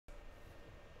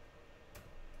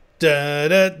Da,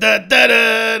 da, da, da,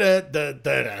 da, da, da,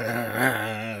 da,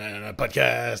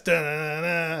 podcast. Da, da,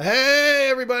 da. Hey,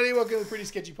 everybody. Welcome to the Pretty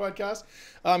Sketchy Podcast.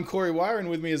 I'm Corey Wire, and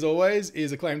with me, as always,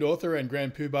 is acclaimed author and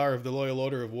Grand Poobah of the Loyal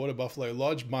Order of Water Buffalo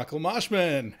Lodge, Michael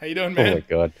Marshman. How you doing, man? Oh, my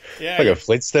God. Yeah, like a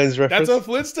Flintstones reference. That's a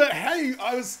Flintstone. Hey,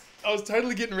 I was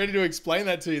totally getting ready to explain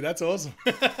that to you. That's awesome.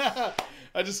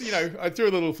 I just, I threw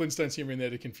a little Flintstones humor in there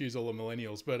to confuse all the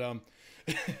millennials, but,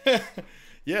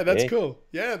 yeah, that's cool.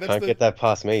 Yeah, Can't get that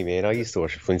past me, man. I used to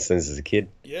watch Flintstones as a kid.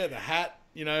 Yeah, the hat,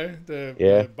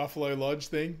 the Buffalo Lodge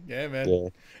thing. Yeah, man. Yeah.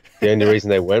 The only reason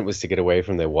they went was to get away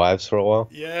from their wives for a while.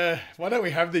 Yeah. Why don't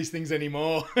we have these things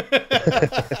anymore?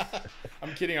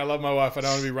 I'm kidding. I love my wife. I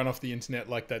don't want to be run off the internet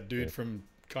like that dude from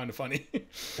Kind of Funny.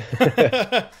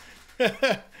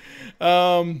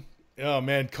 Oh,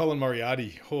 man. Colin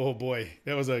Moriarty. Oh, boy.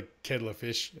 That was a kettle of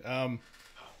fish.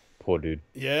 Poor dude.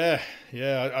 Yeah.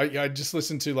 I just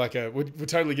listened to we're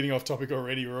totally getting off topic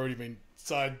already. We're already been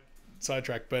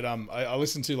sidetracked. But I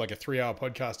listened to like a 3-hour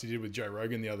podcast he did with Joe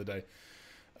Rogan the other day.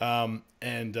 And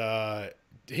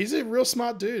he's a real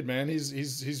smart dude, man.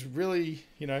 He's really,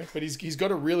 but he's got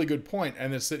a really good point.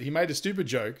 And it's that he made a stupid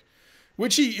joke,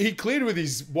 which he cleared with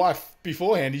his wife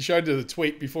beforehand. He showed her the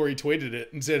tweet before he tweeted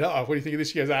it and said, "Oh, what do you think of this?"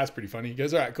 She goes, "That's pretty funny." He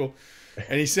goes, "All right, cool."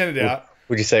 And he sent it out.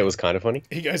 Would you say it was kind of funny?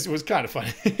 He goes, "It was kind of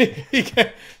funny."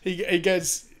 he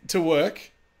goes to work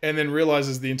and then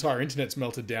realizes the entire internet's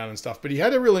melted down and stuff. But he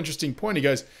had a real interesting point. He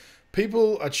goes,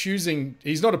 people are choosing,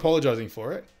 he's not apologizing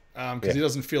for it because he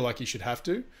doesn't feel like he should have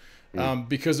to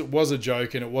because it was a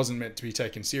joke and it wasn't meant to be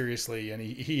taken seriously. And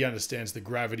he understands the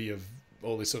gravity of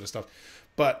all this sort of stuff.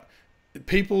 But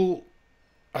people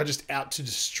are just out to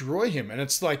destroy him. And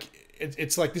it's like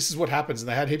this is what happens. And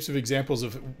they had heaps of examples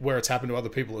of where it's happened to other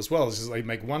people as well. It's just they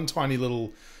make one tiny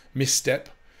little misstep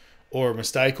or a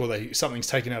mistake, or something's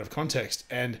taken out of context.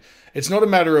 And it's not a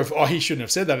matter of, he shouldn't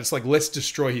have said that. It's like, let's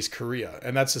destroy his career.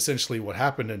 And that's essentially what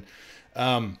happened.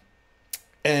 And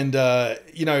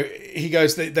he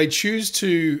goes, they choose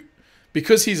to,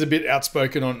 because he's a bit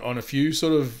outspoken on a few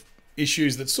sort of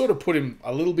issues that sort of put him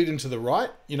a little bit into the right,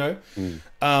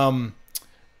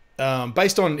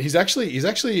 based on, he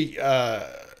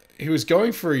was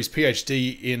going for his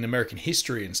PhD in American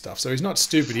history and stuff. So he's not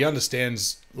stupid. He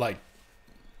understands a lot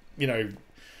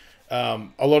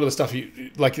of the stuff,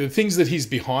 the things that he's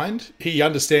behind, he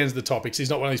understands the topics. He's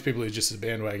not one of these people who's just a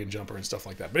bandwagon jumper and stuff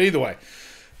like that. But either way,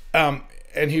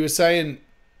 and he was saying,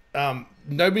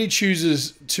 nobody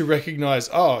chooses to recognize,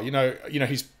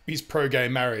 he's pro-gay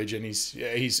marriage and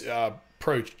he's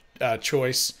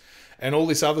pro-choice and all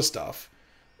this other stuff.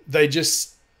 They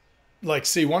just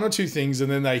see one or two things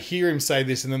and then they hear him say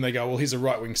this and then they go, well, he's a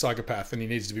right-wing psychopath and he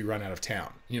needs to be run out of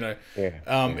town.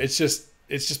 It's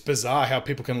just bizarre how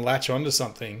people can latch onto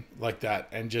something like that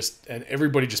and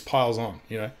everybody just piles on,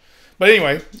 But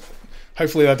anyway,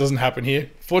 hopefully that doesn't happen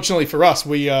here. Fortunately for us,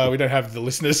 we don't have the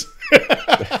listeners.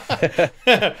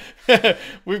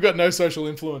 We've got no social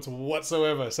influence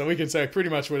whatsoever, so we can say pretty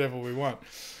much whatever we want.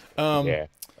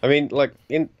 I mean,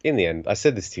 in the end, I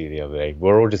said this to you the other day.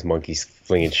 We're all just monkeys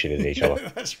flinging shit at each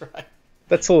other. That's right.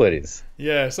 That's all it is.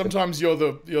 Yeah, sometimes you're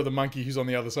the monkey who's on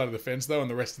the other side of the fence, though, and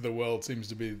the rest of the world seems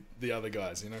to be the other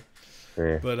guys,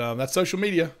 Yeah. But that's social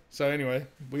media. So anyway,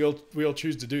 we all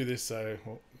choose to do this. So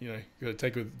you got to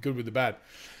take it good with the bad.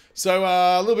 So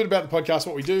a little bit about the podcast,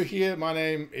 what we do here. My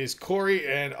name is Corey,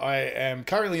 and I am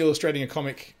currently illustrating a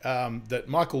comic that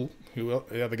Michael,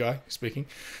 the other guy speaking,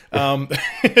 I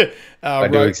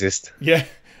do exist. Yeah.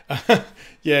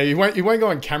 Yeah, he won't go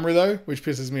on camera though, which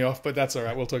pisses me off, but that's all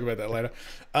right. We'll talk about that later.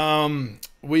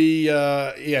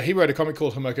 He wrote a comic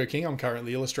called Homoko King. I'm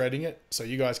currently illustrating it, so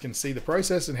you guys can see the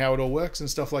process and how it all works and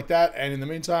stuff like that. And in the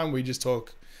meantime, we just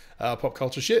talk pop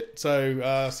culture shit.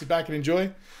 So sit back and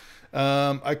enjoy.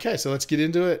 Okay, so let's get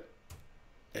into it.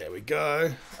 There we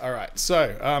go. All right,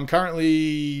 so I'm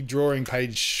currently drawing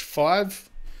page 5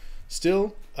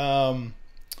 still. And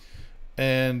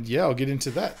yeah, I'll get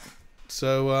into that.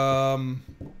 So,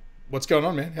 what's going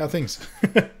on, man? How are things?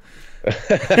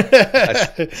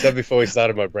 I said before we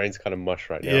started, my brain's kind of mush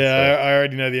right now. Yeah, so. I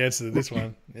already know the answer to this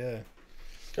one. Yeah.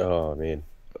 Oh man,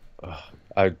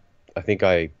 I think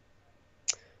I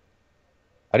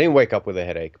didn't wake up with a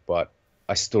headache, but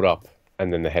I stood up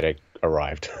and then the headache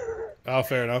arrived. Oh,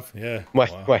 fair enough. Yeah.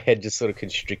 My head just sort of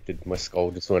constricted. My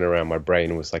skull just went around my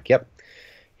brain and was like, "Yep,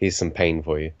 here's some pain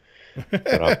for you."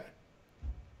 But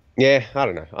yeah, I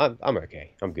don't know. I'm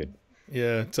okay. I'm good.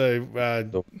 Yeah. So a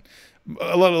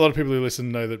lot of people who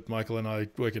listen know that Michael and I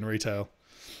work in retail,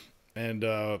 and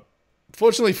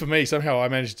fortunately for me, somehow I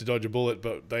managed to dodge a bullet.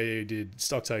 But they did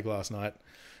stock take last night.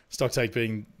 Stock take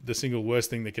being the single worst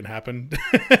thing that can happen.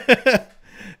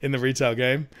 in the retail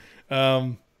game.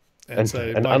 And so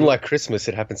And Michael, unlike Christmas,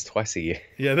 it happens twice a year.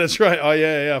 yeah, that's right. Oh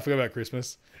yeah, I forgot about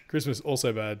Christmas. Christmas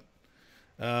also bad.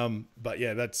 But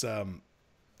yeah, that's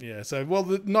yeah. So well,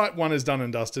 the night one is done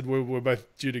and dusted. We're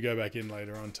both due to go back in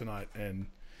later on tonight and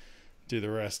do the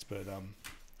rest. But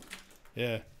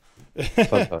yeah.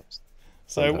 Fun times.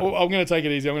 So I'm going to take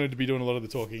it easy. I'm going to be doing a lot of the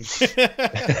talking. Take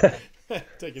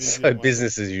it easy. So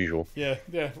business as usual. Yeah.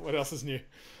 What else is new?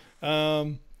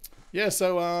 Yeah.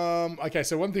 So okay.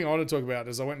 So one thing I want to talk about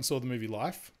is I went and saw the movie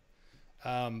Life,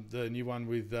 the new one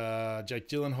with Jake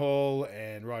Gyllenhaal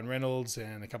and Ryan Reynolds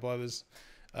and a couple others.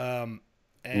 And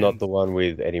Not the one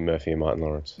with Eddie Murphy and Martin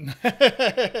Lawrence.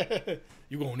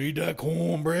 You gonna need that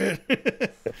cornbread.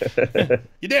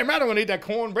 You damn right I'm gonna need that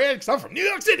cornbread because I'm from New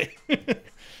York City.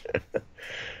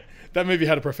 That movie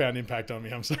had a profound impact on me.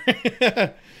 I'm sorry.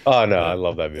 Oh no, I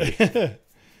love that movie.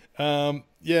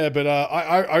 Yeah, but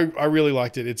I really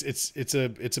liked it. It's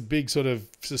a big sort of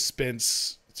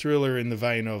suspense thriller in the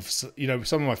vein of, you know,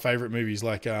 some of my favorite movies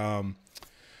like The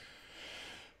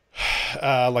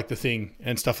Thing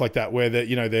and stuff like that, where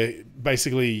they're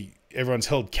basically everyone's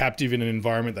held captive in an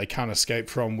environment they can't escape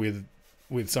from with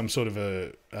some sort of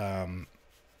a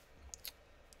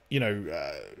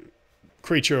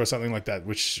creature or something like that,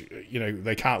 which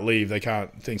they can't leave, they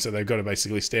can't think, so they've got to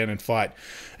basically stand and fight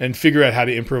and figure out how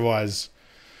to improvise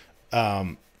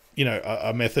a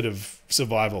method of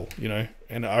survival,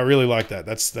 and I really like that.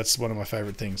 That's one of my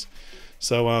favorite things.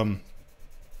 So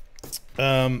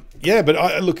yeah,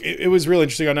 but look, it was really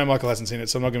interesting. I know Michael hasn't seen it,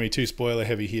 so I'm not going to be too spoiler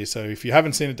heavy here. So if you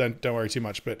haven't seen it, don't worry too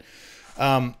much. But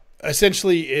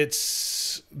essentially,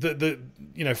 it's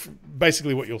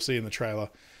basically what you'll see in the trailer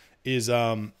is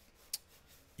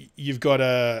you've got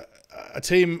a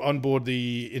team on board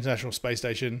the International Space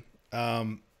Station.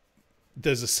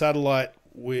 There's a satellite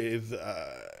with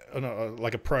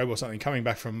like a probe or something coming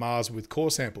back from Mars with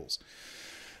core samples.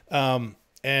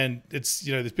 And it's,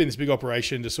 there's been this big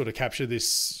operation to sort of capture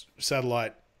this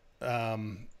satellite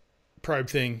probe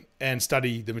thing and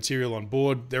study the material on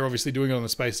board. They're obviously doing it on the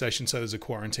space station, so there's a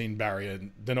quarantine barrier.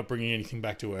 They're not bringing anything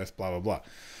back to Earth, blah, blah,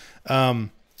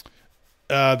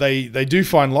 blah. They do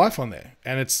find life on there.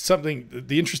 And it's something,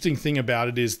 the interesting thing about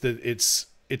it is that it's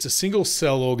a single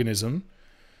cell organism,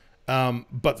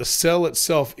 but the cell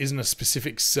itself isn't a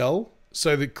specific cell.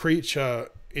 So the creature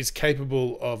is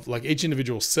capable of, like, each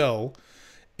individual cell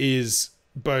is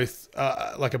both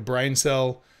like a brain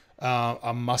cell,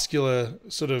 a muscular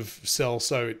sort of cell,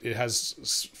 so it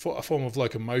has a form of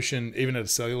locomotion, even at a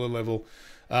cellular level,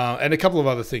 and a couple of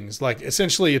other things. Like,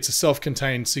 essentially, it's a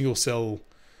self-contained single-cell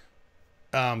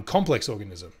complex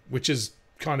organism, which is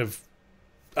kind of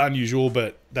unusual,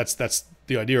 but that's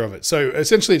the idea of it. So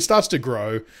essentially, it starts to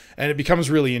grow, and it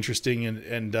becomes really interesting,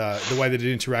 and the way that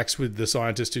it interacts with the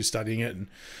scientist who's studying it, and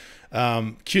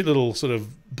cute little sort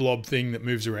of blob thing that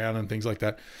moves around and things like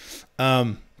that.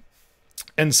 And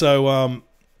so,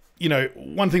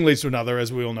 one thing leads to another,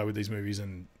 as we all know with these movies,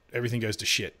 and everything goes to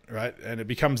shit, right? And it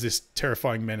becomes this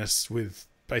terrifying menace with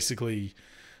basically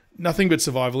nothing but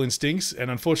survival instincts.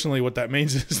 And unfortunately, what that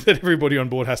means is that everybody on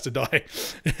board has to die,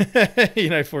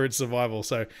 for its survival.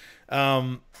 So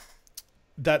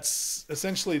that's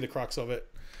essentially the crux of it.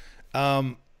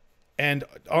 And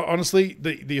honestly,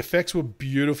 the effects were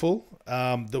beautiful.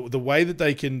 The way that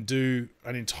they can do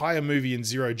an entire movie in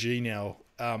 0G now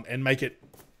and make it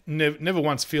never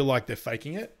once feel like they're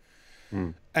faking it.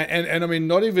 And I mean,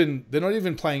 they're not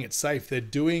even playing it safe. They're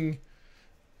doing,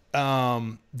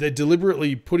 they're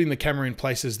deliberately putting the camera in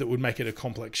places that would make it a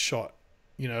complex shot.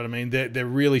 You know what I mean? They're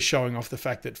really showing off the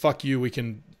fact that, fuck you, we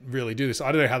can really do this.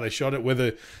 I don't know how they shot it.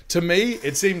 Whether, to me,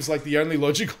 it seems like the only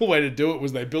logical way to do it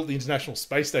was they built the International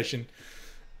Space Station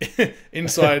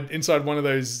inside one of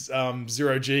those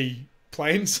 0G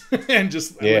planes and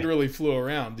just literally flew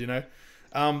around,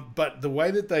 But the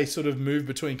way that they sort of move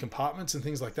between compartments and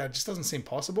things like that just doesn't seem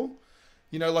possible.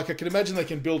 Like, I can imagine they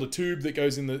can build a tube that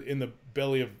goes in the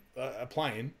belly of a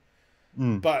plane.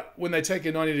 But when they take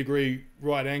a 90-degree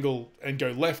right angle and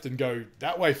go left and go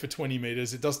that way for 20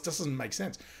 meters, it doesn't make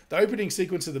sense. The opening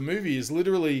sequence of the movie is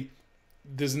literally,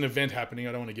 there's an event happening.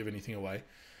 I don't want to give anything away.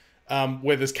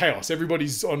 Where there's chaos.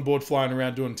 Everybody's on board flying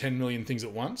around doing 10 million things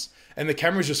at once. And the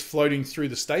camera's just floating through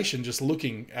the station, just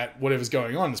looking at whatever's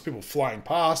going on. There's people flying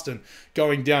past and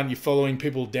going down. You're following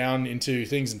people down into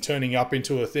things and turning up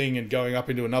into a thing and going up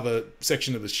into another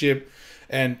section of the ship.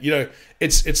 And,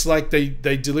 it's like they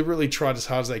deliberately tried as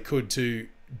hard as they could to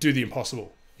do the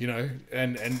impossible,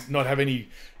 and not have any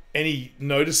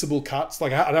noticeable cuts.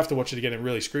 Like, I'd have to watch it again and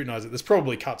really scrutinize it. There's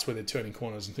probably cuts where they're turning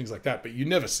corners and things like that, but you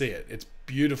never see it. It's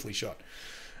beautifully shot.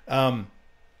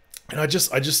 And I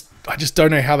just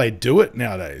don't know how they do it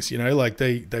nowadays. You know, like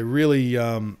they really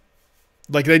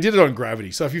like they did it on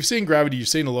Gravity. So if you've seen Gravity, you've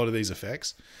seen a lot of these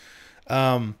effects.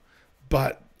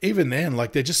 But even then,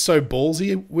 like they're just so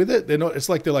ballsy with it. They're not. It's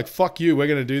like they're like, "Fuck you, we're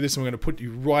going to do this, and we're going to put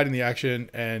you right in the action,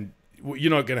 and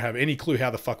you're not going to have any clue how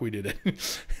the fuck we did it."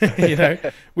 You know,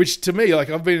 which to me, like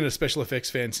I've been a special effects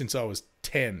fan since I was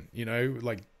 10. You know,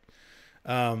 like,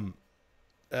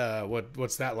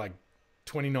 what's that like?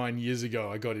 29 years ago,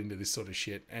 I got into this sort of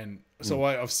shit, and so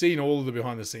I've seen all of the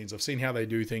behind the scenes. I've seen how they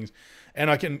do things, and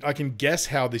I can guess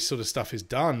how this sort of stuff is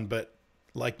done. But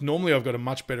like normally, I've got a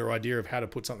much better idea of how to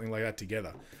put something like that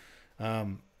together.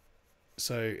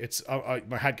 So it's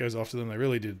my hat goes off to them. They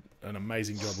really did an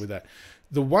amazing job with that.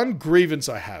 The one grievance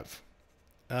I have,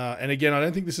 and again, I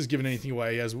don't think this has given anything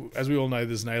away. As we all know,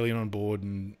 there's an alien on board,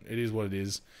 and it is what it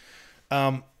is.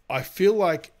 I feel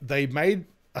like they made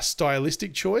a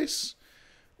stylistic choice,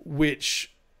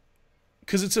 which,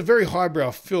 because it's a very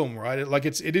highbrow film, right?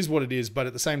 It is what it is, but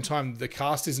at the same time, the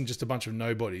cast isn't just a bunch of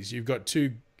nobodies. You've got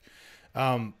two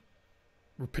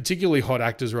particularly hot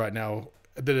actors right now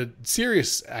that are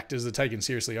serious actors that are taken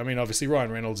seriously. I mean, obviously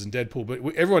Ryan Reynolds in Deadpool, but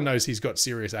everyone knows he's got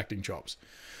serious acting chops.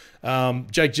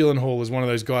 Jake Gyllenhaal is one of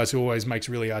those guys who always makes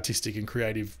really artistic and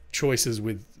creative choices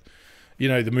with, you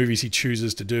know, the movies he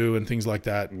chooses to do and things like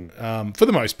that. For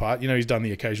the most part, you know, he's done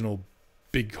the occasional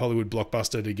big Hollywood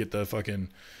blockbuster to get the fucking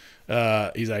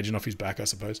his agent off his back, I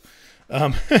suppose.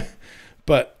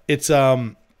 But it's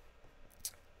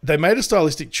they made a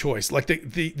stylistic choice. Like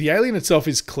the alien itself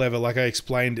is clever, like I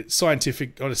explained. It's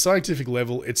scientific on a scientific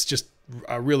level. It's just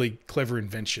a really clever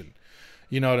invention.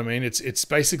 You know what I mean? It's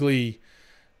basically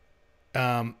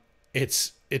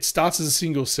it starts as a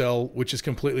single cell, which is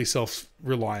completely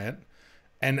self-reliant,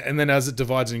 and then as it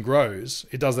divides and grows,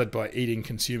 it does that by eating,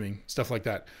 consuming, stuff like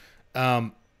that.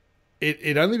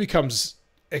 It only becomes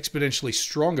exponentially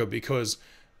stronger because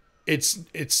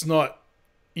it's not,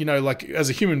 you know, like as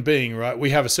a human being, right? We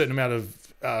have a certain amount of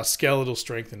skeletal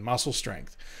strength and muscle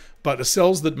strength, but the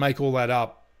cells that make all that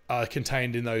up are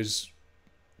contained in those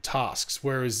tasks.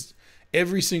 Whereas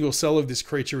every single cell of this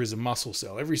creature is a muscle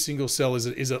cell. Every single cell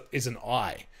is an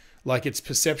eye. Like its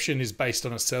perception is based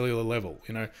on a cellular level,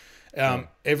 you know.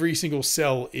 Every single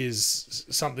cell is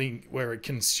something where it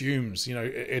consumes, you know,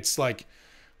 it's like,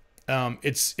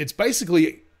 it's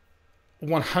basically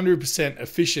 100%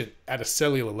 efficient at a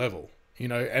cellular level, you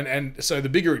know, and so the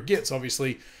bigger it gets,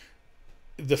 obviously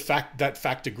that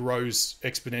factor grows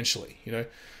exponentially, you know.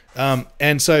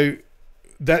 And so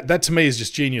that to me is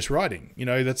just genius writing, you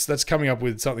know. That's coming up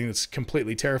with something that's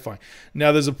completely terrifying.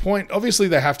 Now there's a point, obviously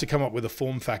they have to come up with a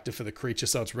form factor for the creature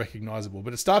so it's recognizable,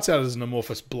 but it starts out as an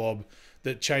amorphous blob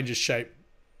that changes shape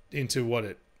into what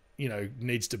it, you know,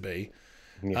 needs to be.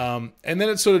 Yeah. And then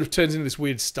it sort of turns into this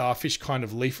weird starfish kind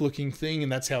of leaf looking thing,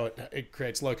 and that's how it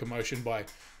creates locomotion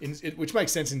which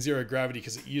makes sense in zero gravity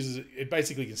because it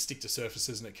basically can stick to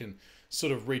surfaces and it can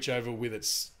sort of reach over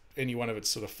with any one of its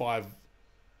sort of 5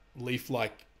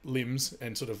 leaf-like limbs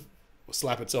and sort of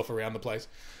slap itself around the place.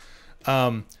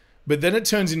 But then it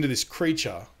turns into this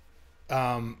creature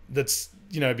that's,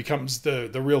 you know, becomes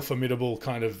the real formidable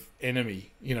kind of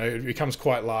enemy. You know, it becomes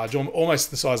quite large,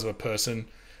 almost the size of a person,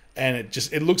 and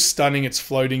it looks stunning. It's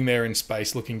floating there in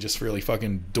space, looking just really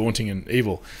fucking daunting and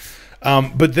evil.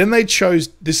 But then they chose,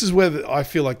 this is where I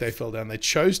feel like they fell down. They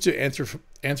chose to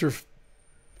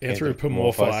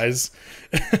anthropomorphize,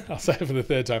 I'll say it for the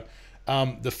third time,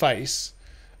 the face.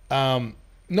 Not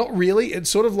really. It's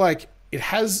sort of like, it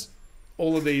has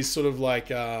all of these sort of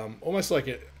like, almost like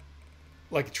a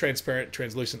transparent,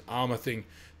 translucent armor thing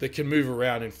that can move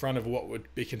around in front of what would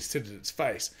be considered its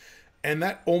face. And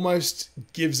that almost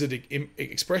gives it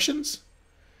expressions.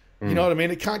 You know what I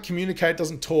mean? It can't communicate, it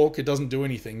doesn't talk, it doesn't do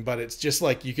anything, but it's just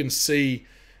like you can see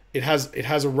it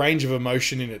has a range of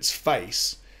emotion in its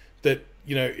face that,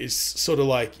 you know, is sort of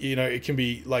like, you know, it can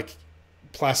be like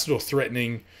placid or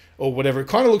threatening or whatever. It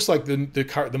kind of looks like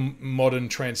the modern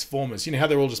Transformers. You know how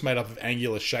they're all just made up of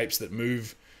angular shapes that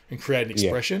move and create an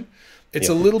expression? Yeah. It's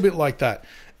a little bit like that.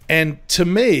 And to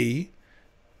me,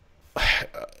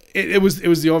 it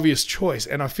was the obvious choice,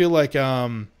 and I feel like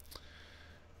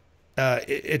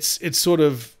it's sort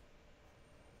of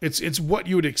it's what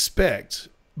you would expect,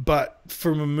 but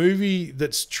from a movie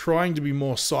that's trying to be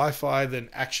more sci-fi than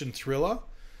action thriller,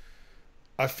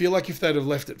 I feel like if they'd have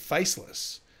left it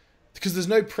faceless, because there's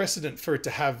no precedent for it to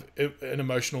have an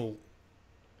emotional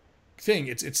thing.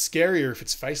 It's scarier if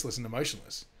it's faceless and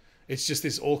emotionless. It's just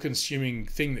this all-consuming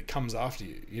thing that comes after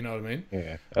you. You know what I mean?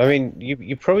 Yeah. I mean,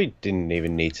 you probably didn't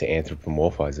even need to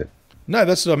anthropomorphize it. No,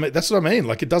 that's what I mean.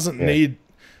 Like, it doesn't need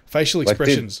facial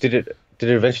expressions. Did Did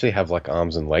it eventually have like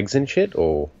arms and legs and shit,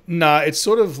 or? Nah, it's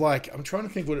sort of like, I'm trying to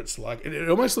think what it's like. It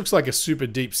almost looks like a super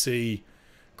deep sea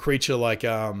creature, like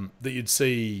that you'd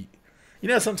see. You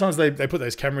know, sometimes they put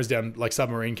those cameras down, like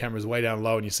submarine cameras, way down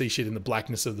low, and you see shit in the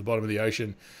blackness of the bottom of the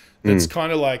ocean. That's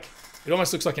kind of like, it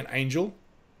almost looks like an angel.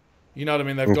 You know what I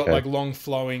mean? They've got like long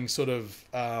flowing sort of,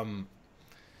 I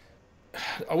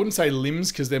wouldn't say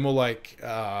limbs because they're more like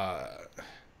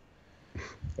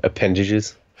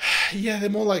appendages. Yeah, they're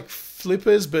more like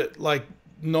flippers, but like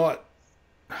not.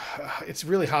 It's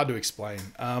really hard to explain.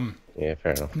 Yeah,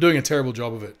 fair enough. I'm doing a terrible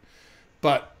job of it,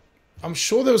 but I'm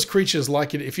sure there was creatures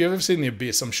like it. If you've ever seen The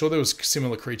Abyss, I'm sure there was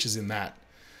similar creatures in that.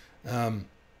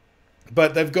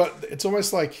 But they've got. It's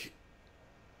almost like,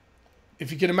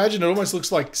 if you can imagine, it almost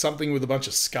looks like something with a bunch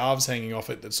of scarves hanging off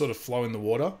it that sort of flow in the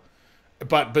water,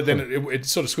 but then it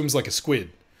sort of swims like a squid.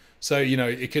 So you know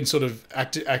it can sort of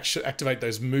activate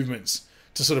those movements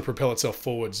to sort of propel itself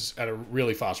forwards at a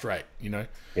really fast rate, you know?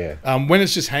 Yeah. When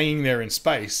it's just hanging there in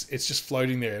space, it's just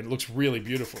floating there. It looks really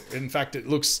beautiful. In fact, it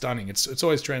looks stunning. It's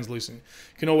always translucent.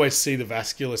 You can always see the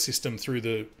vascular system through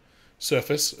the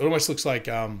surface. It almost looks like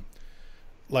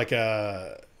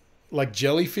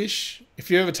jellyfish.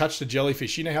 If you ever touched a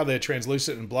jellyfish, you know how they're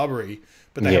translucent and blubbery,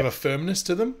 but they have a firmness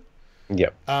to them?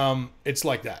 Yep. It's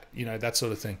like that, you know, that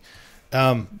sort of thing.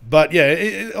 But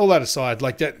yeah, all that aside,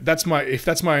 like that's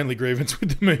my only grievance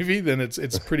with the movie, then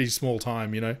it's pretty small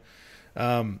time, you know.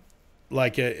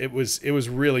 It was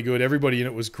really good. Everybody in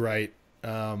it was great.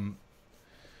 You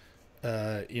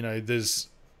know,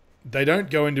 they don't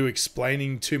go into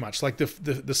explaining too much. Like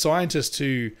the scientist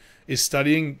who is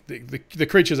studying the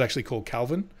creature is actually called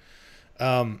Calvin.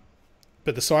 But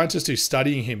the scientist who's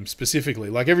studying him specifically,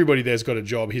 like everybody there's got a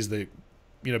job. He's the,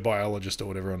 you know, biologist or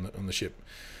whatever on the ship.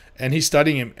 And he's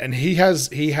studying him, and he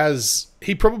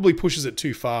probably pushes it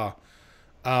too far,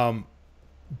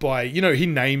 by, you know, he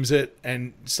names it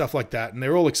and stuff like that, and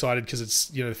they're all excited because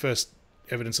it's, you know, the first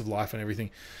evidence of life and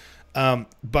everything.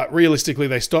 But realistically,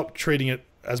 they stopped treating it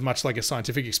as much like a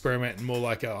scientific experiment and more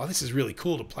like, oh, this is really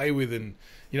cool to play with, and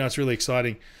you know, it's really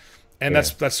exciting. And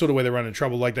that's sort of where they run into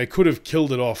trouble. Like they could have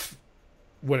killed it off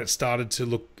when it started to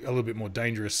look a little bit more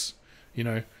dangerous, you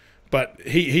know. But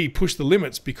he pushed the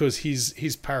limits because he's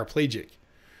paraplegic.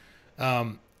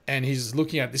 And he's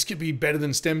looking at, this could be better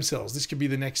than stem cells. This could be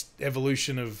the next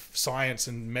evolution of science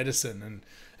and medicine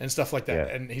and stuff like that.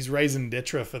 Yeah. And his raison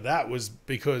d'etre for that was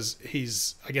because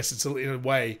I guess it's in a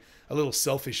way a little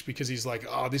selfish, because he's like,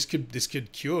 oh, this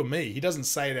could cure me. He doesn't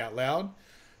say it out loud.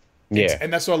 Yeah.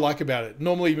 And that's what I like about it.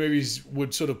 Normally movies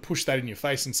would sort of push that in your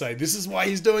face and say, this is why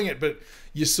he's doing it. But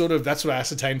you sort of, that's what I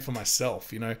ascertained for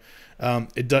myself, you know.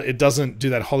 It doesn't do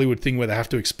that Hollywood thing where they have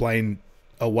to explain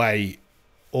away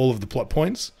all of the plot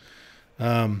points.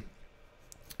 And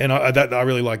I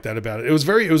really like that about it. It was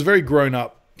very grown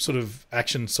up sort of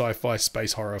action, sci-fi,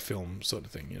 space horror film sort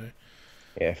of thing, you know.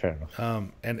 Yeah, fair enough.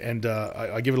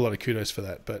 I give it a lot of kudos for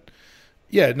that. But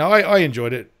yeah, no, I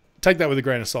enjoyed it. Take that with a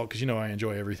grain of salt, because you know I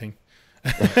enjoy everything.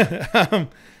 I'm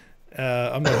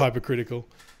not hypercritical.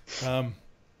 I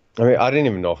mean, I didn't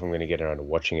even know if I'm going to get around to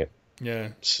watching it. Yeah.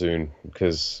 Soon,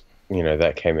 because you know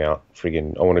that came out.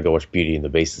 Friggin', I want to go watch Beauty and the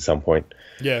Beast at some point.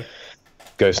 Yeah.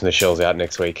 Ghost in the Shell's out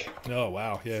next week. Oh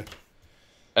wow, yeah.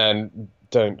 And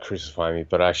don't crucify me,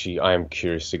 but actually, I am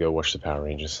curious to go watch the Power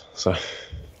Rangers. So.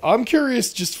 I'm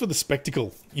curious just for the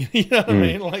spectacle. You know what I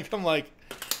mean? Like I'm like,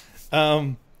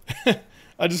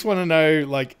 I just want to know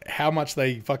like how much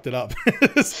they fucked it up,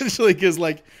 essentially, because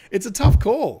like it's a tough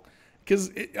call.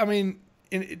 Because I mean,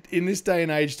 in this day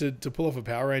and age, to pull off a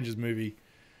Power Rangers movie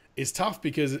is tough,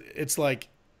 because it's like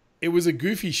it was a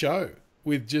goofy show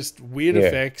with just weird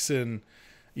effects, and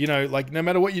you know, like no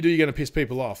matter what you do, you're going to piss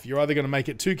people off. You're either going to make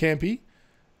it too campy,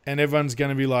 and everyone's going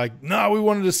to be like, "No, we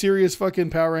wanted a serious fucking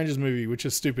Power Rangers movie," which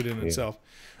is stupid in itself.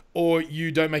 Or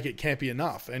you don't make it campy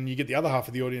enough, and you get the other half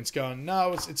of the audience going,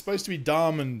 no, it's supposed to be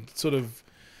dumb and sort of,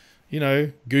 you know,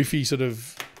 goofy, sort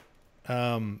of,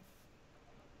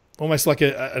 almost like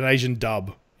an Asian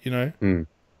dub, you know? Mm.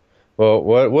 Well,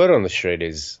 word on the street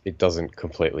is it doesn't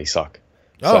completely suck.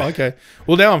 Oh, okay.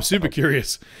 Well, now I'm super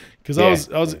curious, because I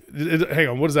was. Hang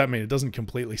on, what does that mean? It doesn't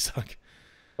completely suck.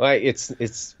 Like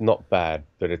it's not bad,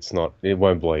 but it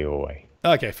won't blow you away.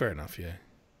 Okay, fair enough. Yeah.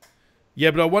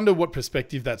 Yeah, but I wonder what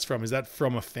perspective that's from. Is that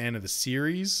from a fan of the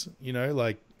series? You know,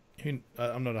 like, I'm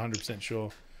not 100%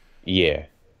 sure. Yeah,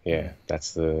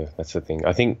 that's the thing.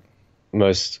 I think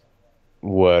most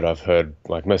word I've heard,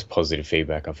 like most positive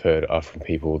feedback I've heard, are from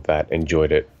people that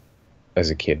enjoyed it as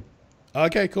a kid.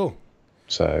 Okay, cool.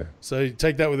 So So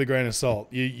take that with a grain of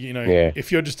salt. You know, yeah,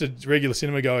 if you're just a regular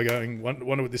cinema goer going, wonder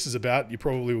what this is about, you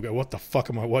probably will go, what the fuck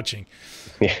am I watching?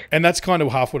 yeah. And that's kind of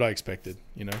half what I expected,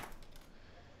 you know?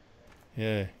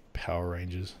 Yeah, Power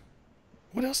Rangers.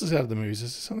 What else is out of the movies?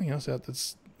 Is there something else out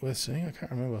that's worth seeing? I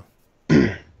can't remember.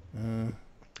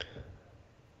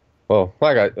 Well,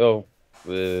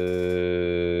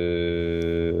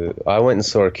 I went and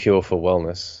saw A Cure for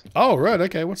Wellness, Oh, right,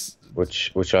 okay. which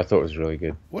I thought was really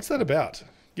good. What's that about?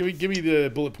 Give me the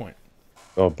bullet point.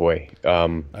 Oh boy.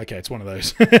 Okay, it's one of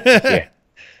those.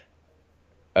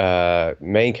 Yeah.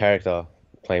 Main character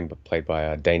played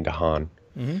by Dane DeHaan,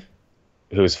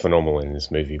 who is phenomenal in this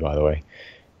movie, by the way.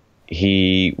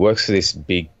 He works for this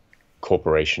big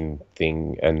corporation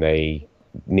thing, and they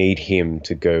need him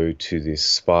to go to this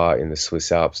spa in the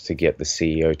Swiss Alps to get the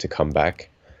CEO to come back,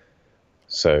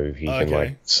 so he can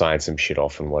like sign some shit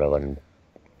off and whatever. And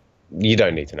you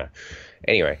don't need to know.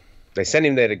 Anyway, they send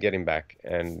him there to get him back,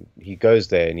 and he goes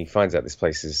there and he finds out this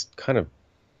place is there's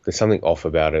something off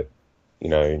about it, you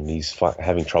know, and he's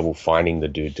having trouble finding the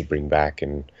dude to bring back,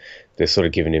 and they're sort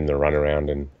of giving him the runaround.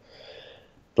 And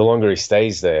the longer he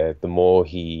stays there, the more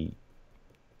he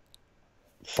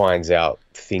finds out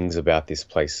things about this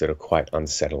place that are quite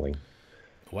unsettling.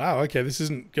 Wow, okay, this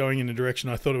isn't going in a direction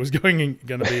I thought it was going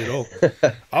to be at all.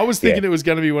 I was thinking it was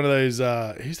going to be one of those,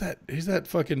 who's that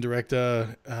fucking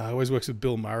director, always works with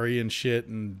Bill Murray and shit,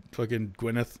 and fucking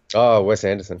Gwyneth. Oh, Wes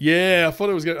Anderson. Yeah, I thought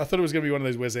it was going to be one of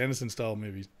those Wes Anderson style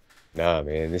movies. Nah,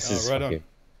 man, this is right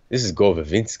this is Gore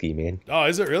Verbinski, man. Oh,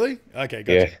 is it really? Okay,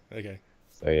 gotcha. Yeah. Okay.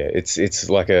 So yeah, it's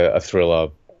like a thriller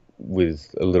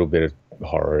with a little bit of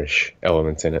horror-ish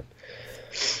elements in it.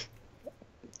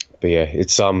 But yeah,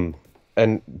 it's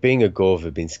and being a Gore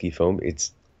Verbinski film,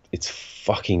 it's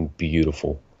fucking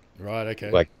beautiful. Right,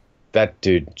 okay. Like, that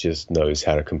dude just knows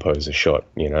how to compose a shot,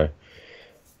 you know?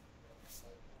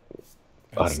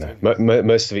 I don't know.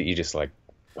 Most of it, you just like,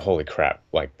 holy crap,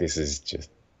 like, this is just,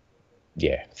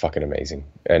 yeah, fucking amazing.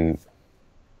 And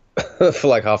for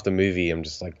like half the movie, I'm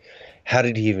just like, how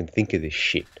did he even think of this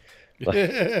shit?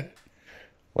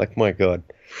 Like my God.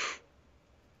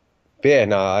 But yeah,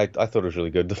 no, I thought it was really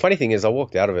good. The funny thing is, I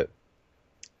walked out of it,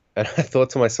 and I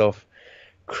thought to myself,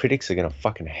 critics are going to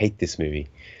fucking hate this movie.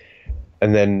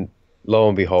 And then, lo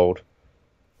and behold,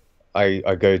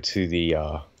 I go to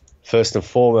the first and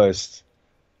foremost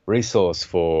resource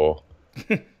for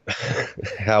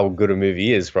how good a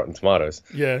movie is, Rotten Tomatoes.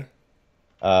 Yeah.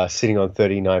 Sitting on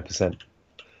 39%.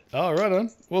 Oh, right on.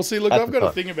 Well, see, look, I've got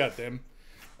a thing about them.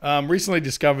 Recently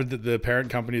discovered that the parent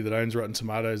company that owns Rotten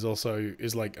Tomatoes also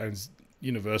owns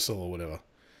Universal or whatever.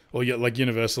 Or like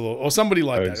Universal or somebody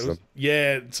like that.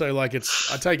 Yeah, so like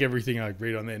I take everything I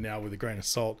read on there now with a grain of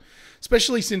salt.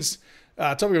 Especially since,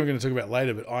 topic I'm going to talk about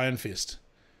later, but Iron Fist.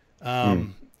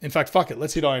 In fact, fuck it,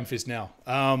 let's hit Iron Fist now.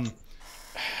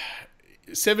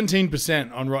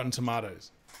 17% on Rotten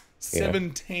Tomatoes.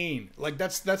 17. Yeah. Like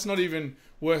that's not even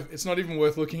worth, it's not even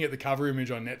worth looking at the cover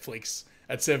image on Netflix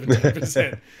at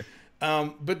 17%.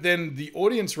 But then the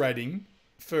audience rating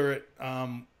for it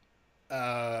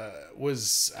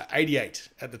was 88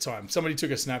 at the time. Somebody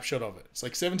took a snapshot of it. It's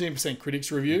like 17%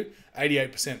 critics review,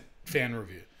 88% fan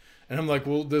review. And I'm like,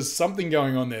 well, there's something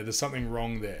going on there. There's something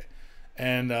wrong there.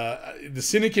 And the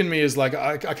cynic in me is like,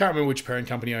 I can't remember which parent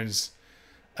company owns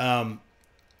Rotten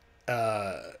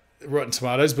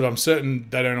Tomatoes, but I'm certain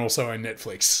they don't also own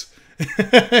Netflix.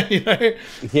 You know?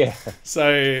 Yeah.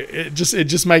 So it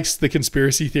just makes the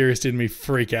conspiracy theorist in me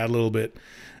freak out a little bit.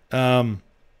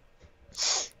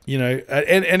 You know,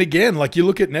 and again, like you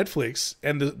look at Netflix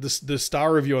and the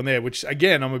star review on there, which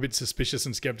again I'm a bit suspicious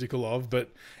and skeptical of, but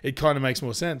it kind of makes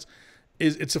more sense.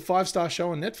 It's a 5-star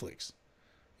show on Netflix.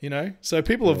 You know, so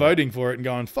people are voting for it and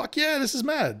going, "Fuck yeah, this is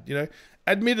mad." You know,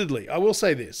 admittedly, I will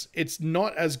say this: it's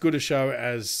not as good a show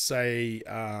as, say,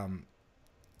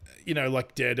 you know,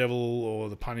 like Daredevil or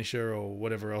The Punisher or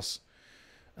whatever else.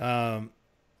 I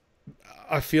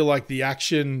feel like the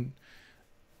action,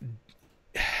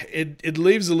 it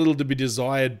leaves a little to be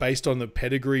desired based on the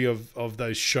pedigree of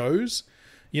those shows.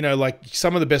 You know, like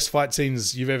some of the best fight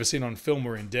scenes you've ever seen on film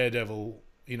were in Daredevil.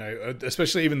 You know,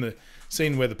 especially even the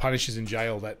scene where the Punisher's in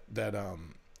jail, that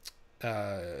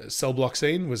cell block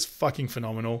scene was fucking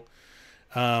phenomenal.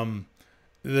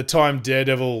 The time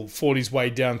Daredevil fought his way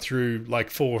down through like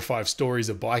 4 or 5 stories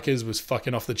of bikers was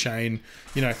fucking off the chain,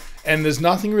 you know, and there's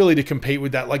nothing really to compete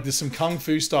with that. Like there's some Kung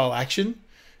Fu style action,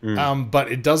 but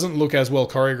it doesn't look as well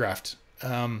choreographed.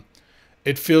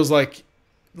 It feels like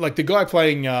the guy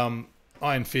playing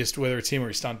Iron Fist, whether it's him or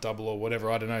his stunt double or whatever,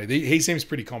 I don't know. He seems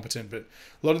pretty competent, but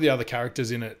a lot of the other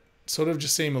characters in it sort of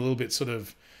just seem a little bit sort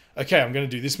of okay, I'm going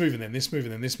to do this move and then this move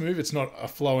and then this move. It's not a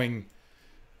flowing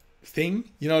thing.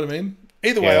 You know what I mean?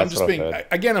 Either way, I'm just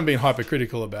I'm being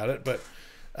hypercritical about it, but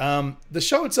the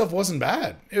show itself wasn't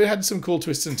bad. It had some cool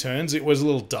twists and turns. It was a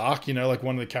little dark, you know, like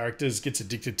one of the characters gets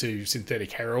addicted to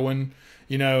synthetic heroin,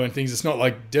 you know, and things. It's not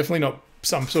like, definitely not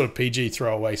some sort of PG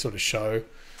throwaway sort of show.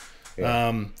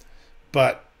 Yeah.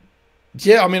 But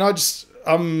yeah, I mean, I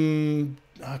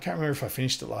can't remember if I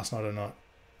finished it last night or not.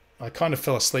 I kind of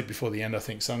fell asleep before the end, I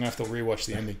think, so I'm going to have to rewatch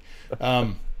the ending.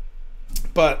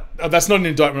 But that's not an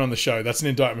indictment on the show. That's an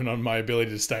indictment on my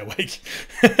ability to stay awake.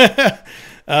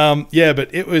 Yeah,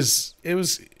 but it was.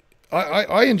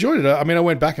 I enjoyed it. I mean, I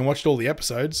went back and watched all the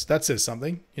episodes. That says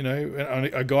something, you know.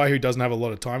 A guy who doesn't have a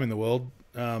lot of time in the world.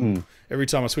 Every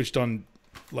time I switched on,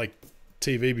 like,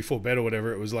 TV before bed or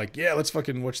whatever, it was like, yeah, let's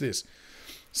fucking watch this.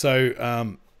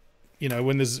 So, you know,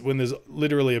 when there's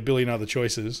literally a billion other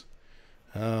choices,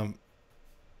 I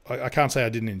can't say I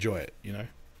didn't enjoy it, you know.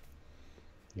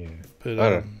 Yeah, but I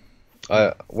don't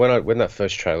know. When that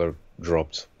first trailer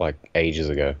dropped like ages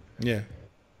ago, yeah,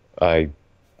 I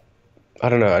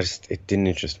don't know. It didn't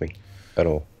interest me at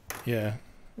all. Yeah,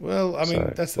 well, I mean,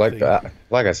 so, that's the like thing.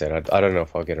 Like I said, I don't know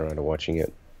if I'll get around to watching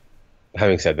it.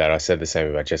 Having said that, I said the same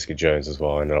about Jessica Jones as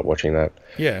well. I ended up watching that.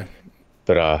 Yeah,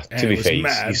 but to be fair,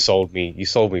 you sold me. You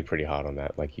sold me pretty hard on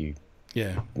that. Like you,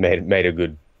 made a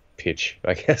good pitch,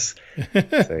 I guess.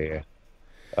 So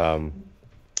yeah.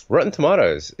 Rotten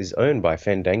Tomatoes is owned by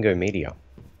Fandango Media.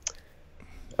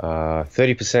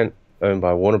 30% owned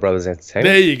by Warner Brothers Entertainment.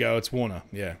 There you go. It's Warner.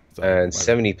 Yeah. And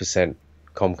 70%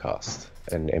 Comcast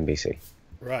and NBC.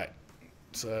 Right.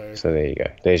 So there you go.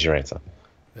 There's your answer.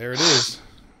 There it is.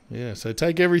 Yeah. So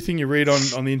take everything you read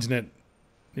on the internet.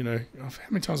 You know, how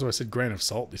many times have I said grain of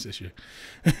salt this issue?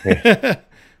 Yeah.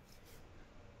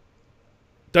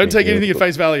 Don't take anything at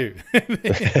face value.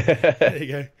 There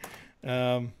you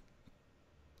go.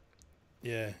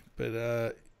 Yeah,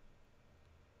 but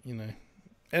you know,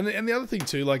 and the other thing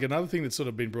too, like another thing that's sort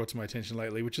of been brought to my attention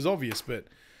lately, which is obvious, but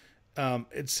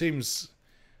it seems,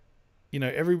 you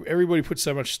know, everybody puts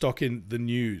so much stock in the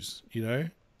news, you know,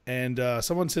 and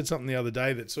someone said something the other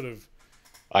day that sort of,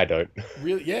 I don't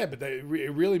really, yeah, but it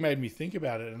really made me think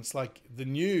about it, and it's like the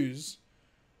news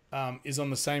is on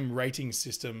the same rating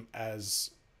system as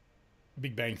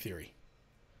Big Bang Theory.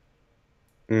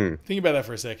 Think about that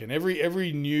for a second.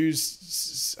 Every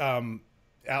news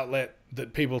outlet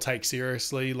that people take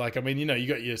seriously, like, I mean, you know, you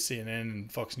got your CNN and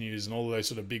Fox News and all of those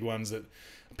sort of big ones that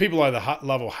people either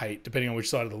love or hate, depending on which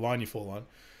side of the line you fall on.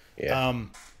 Yeah.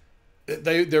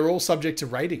 They're all subject to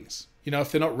ratings. You know,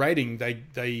 if they're not rating,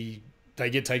 they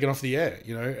get taken off the air.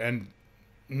 You know, and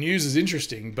news is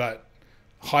interesting, but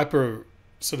hyper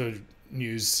sort of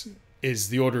news is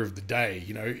the order of the day.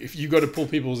 You know, if you got to pull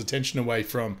people's attention away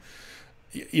from,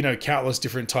 you know, countless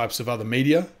different types of other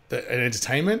media and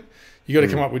entertainment, you got to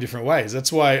come up with different ways. That's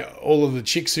why all of the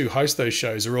chicks who host those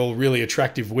shows are all really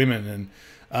attractive women,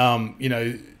 and you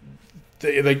know,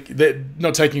 they're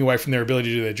not taking away from their ability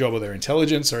to do their job or their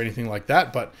intelligence or anything like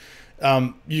that, but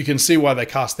you can see why they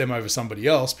cast them over somebody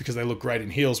else, because they look great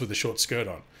in heels with a short skirt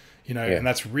on, you know. And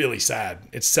that's really sad.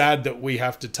 It's sad that we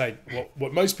have to take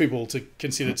what most people to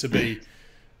consider to be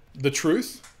the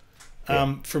truth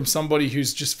from somebody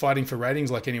who's just fighting for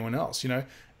ratings like anyone else, you know.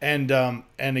 And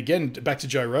again, back to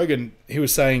Joe Rogan, he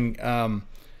was saying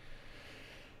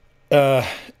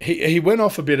he went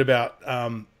off a bit about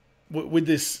with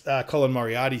this Colin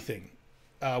Moriarty thing.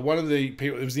 One of the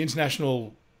people, it was the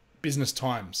International Business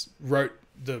Times, wrote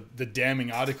the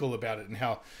damning article about it, and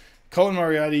how Colin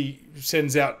Moriarty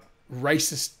sends out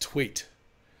racist tweet,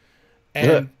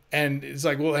 and it's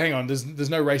like, well, hang on, there's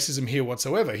no racism here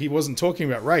whatsoever. He wasn't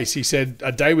talking about race. He said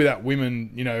a day without women,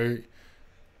 you know,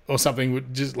 or something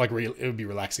would just like it would be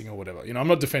relaxing or whatever. You know, I'm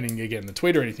not defending again the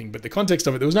tweet or anything, but the context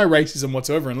of it, there was no racism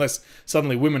whatsoever unless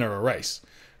suddenly women are a race,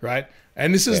 right?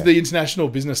 And this is the International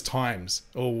Business Times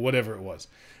or whatever it was,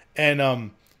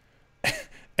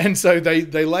 and so they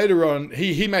later on,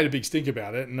 he made a big stink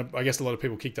about it, and I guess a lot of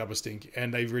people kicked up a stink,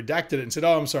 and they redacted it and said,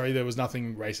 oh, I'm sorry, there was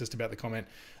nothing racist about the comment.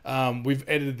 We've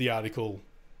edited the article,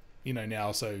 you know,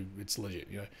 now, so it's legit,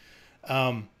 you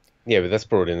know. Yeah, but that's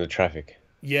brought in the traffic.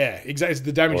 Yeah, exactly.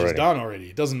 The damage is done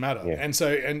already. It doesn't matter. Yeah.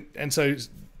 And so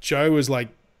Joe was like,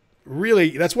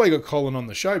 really, that's why he got Colin on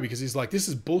the show, because he's like, this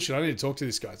is bullshit. I need to talk to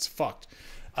this guy. It's fucked.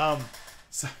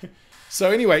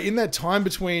 So anyway, in that time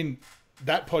between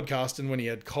that podcast and when he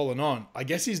had Colin on, I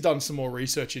guess he's done some more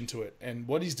research into it, and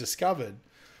what he's discovered,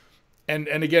 and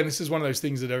again, this is one of those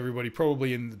things that everybody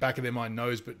probably in the back of their mind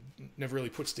knows but never really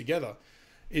puts together,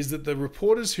 is that the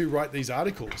reporters who write these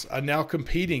articles are now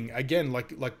competing again, like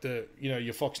the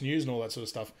your Fox News and all that sort of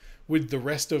stuff, with the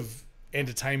rest of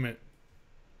entertainment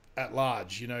at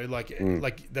large. Like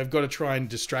they've got to try and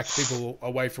distract people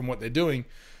away from what they're doing,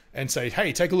 and say,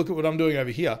 hey, take a look at what I'm doing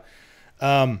over here,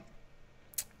 and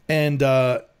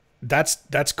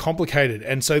that's complicated.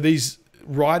 And so these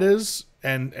writers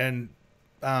and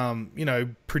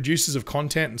producers of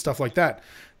content and stuff like that,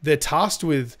 they're tasked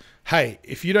with, hey,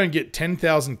 if you don't get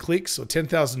 10,000 clicks or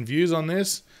 10,000 views on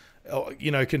this,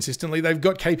 consistently, they've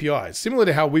got KPIs similar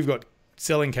to how we've got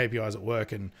selling KPIs at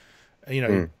work, and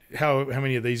how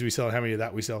many of these we sell, how many of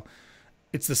that we sell.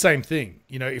 It's the same thing.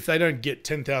 If they don't get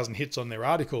 10,000 hits on their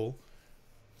article,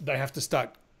 they have to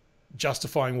start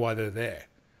justifying why they're there.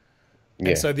 Yeah.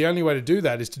 And so the only way to do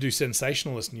that is to do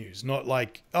sensationalist news, not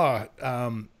like,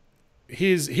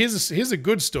 here's a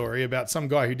good story about some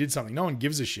guy who did something. No one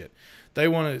gives a shit. They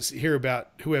want to hear about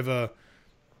whoever,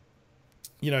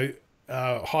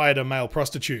 hired a male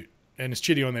prostitute and is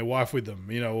cheating on their wife with them,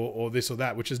 or this or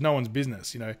that, which is no one's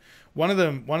business. One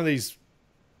of these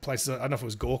places, I don't know if it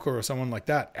was Gawker or someone like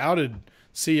that, outed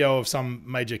CEO of some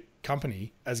major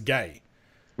company as gay.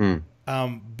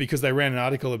 Because they ran an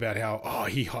article about how,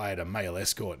 he hired a male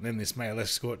escort, and then this male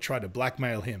escort tried to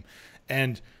blackmail him.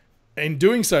 And in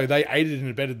doing so, they aided and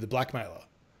abetted the blackmailer.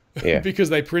 Yeah. Because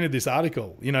they printed this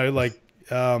article,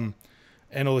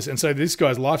 and all this. And so this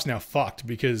guy's life's now fucked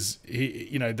because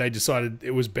they decided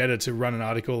it was better to run an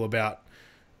article about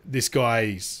this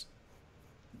guy's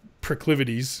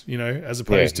proclivities, as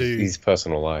opposed to his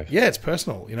personal life. Yeah, it's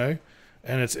personal, and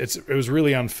it was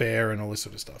really unfair and all this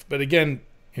sort of stuff. But again,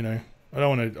 I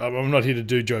don't want to. I'm not here to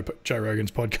do Joe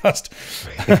Rogan's podcast,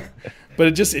 but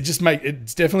it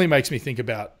definitely makes me think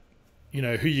about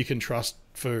who you can trust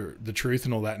for the truth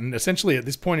and all that. And essentially, at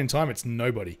this point in time, it's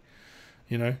nobody.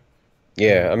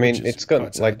 Yeah, I mean, it's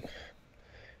got like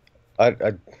I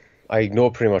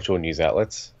ignore pretty much all news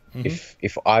outlets. Mm-hmm.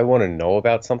 If I want to know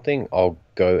about something, I'll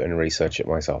go and research it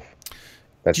myself.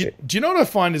 That's it. Do you know what I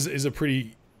find is a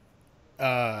pretty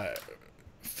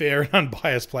fair and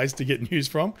unbiased place to get news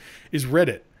from is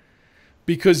Reddit,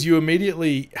 because you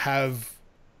immediately have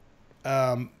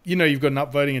you've got an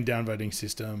upvoting and downvoting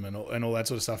system and all that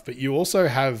sort of stuff, but you also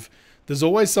have, there's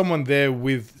always someone there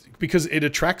because it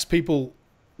attracts people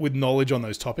with knowledge on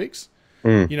those topics,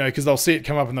 because they'll see it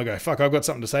come up and they'll go, fuck, I've got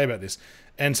something to say about this.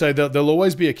 And so there'll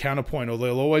always be a counterpoint, or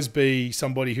there'll always be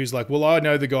somebody who's like, well, I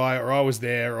know the guy, or I was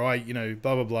there, or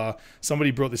blah, blah, blah.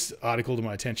 Somebody brought this article to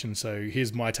my attention, so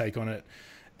here's my take on it.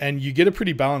 And you get a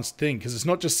pretty balanced thing, because it's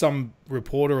not just some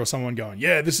reporter or someone going,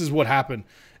 yeah, this is what happened.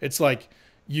 It's like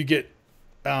you get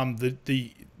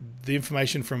the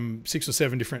information from 6 or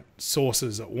 7 different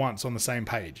sources at once on the same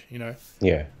page,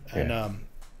 Yeah.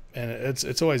 And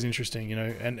it's always interesting,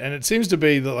 and it seems to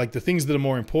be that like the things that are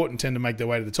more important tend to make their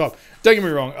way to the top. Don't get me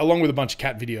wrong, along with a bunch of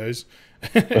cat videos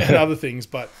and other things,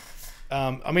 but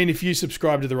I mean, if you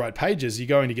subscribe to the right pages, you're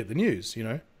going to get the news,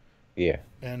 Yeah.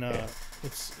 And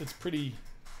it's pretty.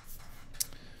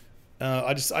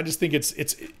 I just think it's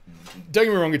don't get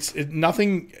me wrong, it's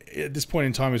nothing at this point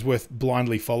in time is worth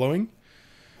blindly following.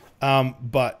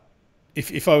 But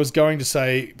if I was going to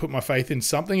say put my faith in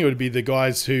something, it would be the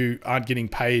guys who aren't getting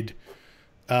paid,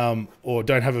 or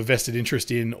don't have a vested interest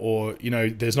in, or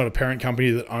there's not a parent company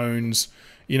that owns,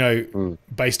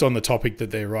 based on the topic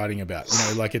that they're writing about.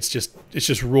 Like it's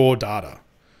just raw data.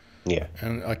 Yeah,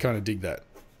 and I kind of dig that.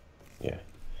 Yeah,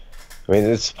 I mean,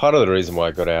 it's part of the reason why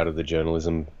I got out of the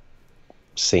journalism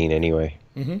scene anyway.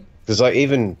 Because like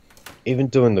even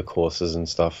doing the courses and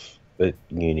stuff at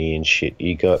uni and shit,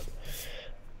 you got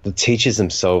the teachers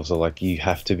themselves are like, you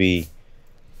have to be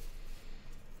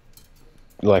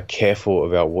like careful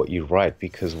about what you write,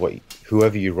 because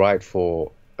whoever you write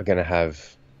for are going to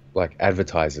have like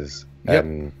advertisers. Yep.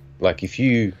 And like if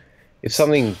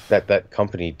something that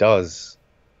company does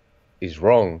is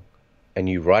wrong and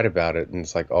you write about it, and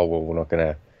it's like, oh well, we're not going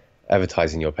to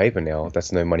advertise in your paper now,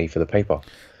 that's no money for the paper.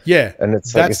 Yeah, and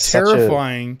it's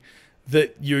terrifying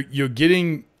that you're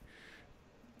getting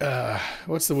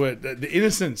what's the word, the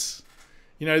innocence.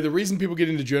 The reason people get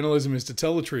into journalism is to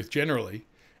tell the truth generally,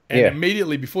 and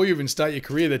immediately before you even start your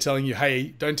career, they're telling you,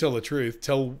 hey, don't tell the truth,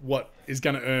 tell what is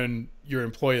going to earn your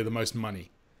employer the most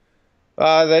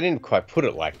what they didn't quite put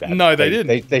it like that. No, they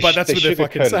didn't. But that's what they're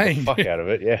fucking saying. The fuck out of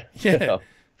it, yeah.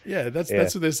 Yeah, that's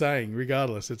what they're saying.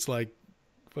 Regardless, it's like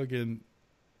fucking,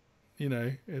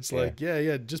 it's like,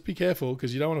 just be careful,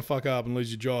 because you don't want to fuck up and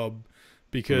lose your job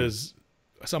because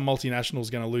some multinational is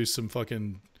going to lose some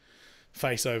fucking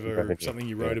face over something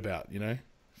you wrote about.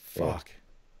 Fuck.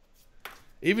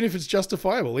 Even if it's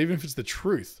justifiable, even if it's the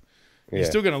truth, You're Yeah.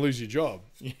 still going to lose your job.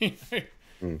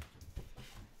 Mm.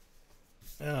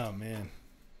 Oh man,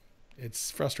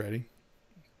 it's frustrating.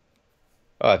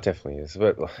 Oh, it definitely is.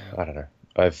 But I don't know.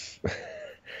 I've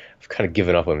I've kind of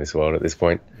given up on this world at this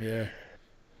point. Yeah.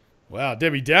 Wow,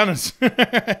 Debbie Downers.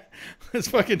 Let's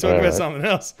fucking talk All about right. something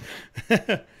else.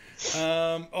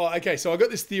 Okay. So I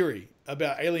got this theory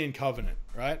about Alien Covenant,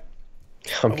 right?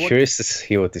 I'm what- curious to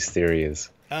hear what this theory is.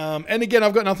 And again,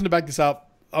 I've got nothing to back this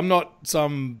up. I'm not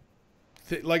some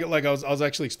like I was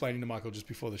actually explaining to Michael just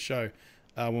before the show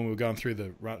when we were going through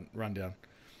the rundown.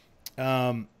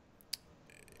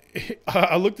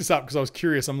 I looked this up because I was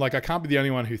curious. I'm like, I can't be the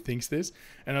only one who thinks this.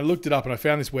 And I looked it up and I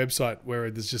found this website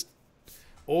where there's just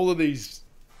all of these.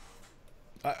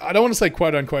 I don't want to say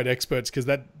quote unquote experts because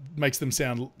that makes them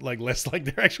sound like less like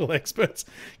they're actual experts.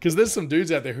 Because there's some dudes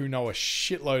out there who know a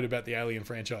shitload about the Alien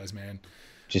franchise, man.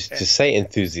 Just say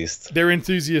enthusiast. They're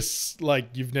enthusiasts like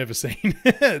you've never seen.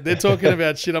 They're talking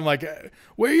about shit. I'm like,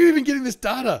 where are you even getting this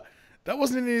data? That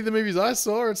wasn't in any of the movies I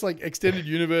saw. It's like extended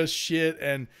universe shit.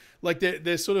 And like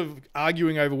they're sort of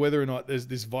arguing over whether or not there's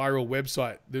this viral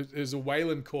website. There's a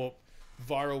Wayland Corp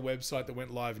viral website that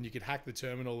went live and you could hack the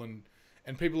terminal and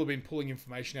people have been pulling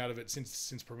information out of it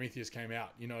since Prometheus came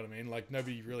out. You know what I mean? Like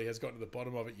nobody really has gotten to the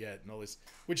bottom of it yet and all this,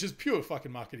 which is pure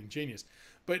fucking marketing genius.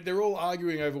 But they're all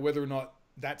arguing over whether or not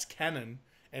that's canon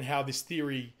and how this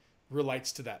theory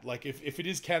relates to that. Like if it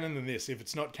is canon, then this. If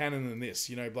it's not canon, then this.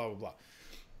 You know, blah, blah, blah.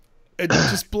 It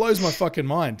just blows my fucking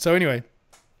mind. So anyway,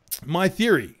 my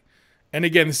theory, and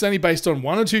again, this is only based on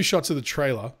one or two shots of the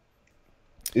trailer.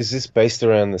 Is this based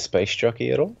around the space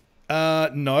jockey at all?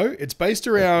 No, it's based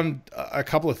around a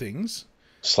couple of things.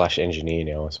 / engineer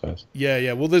now, I suppose.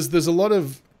 Yeah. Well, there's a lot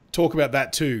of talk about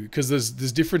that too, because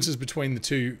there's differences between the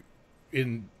two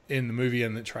in the movie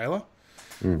and the trailer.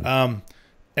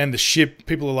 And the ship,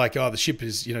 people are like, oh, the ship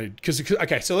is, you know, because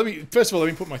okay. So let me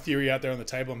put my theory out there on the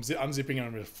table. I'm unzipping it.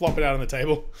 I'm going to flop it out on the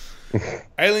table.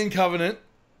 Alien Covenant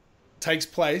takes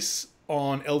place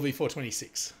on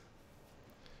LV-426.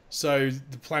 So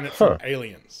the planet from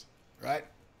Aliens, right?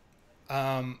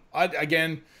 I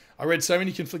read so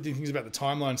many conflicting things about the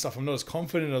timeline and stuff. I'm not as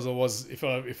confident as I was if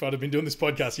I'd have been doing this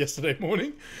podcast yesterday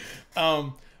morning.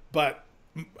 But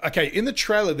okay, in the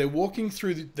trailer, they're walking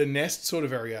through the nest sort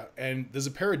of area, and there's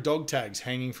a pair of dog tags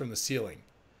hanging from the ceiling.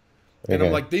 And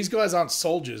I'm like, these guys aren't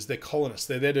soldiers; they're colonists.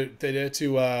 They're there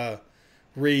to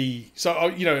So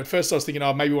you know, at first I was thinking,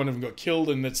 oh, maybe one of them got killed,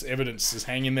 and that's evidence is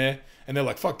hanging there. And they're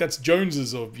like, fuck, that's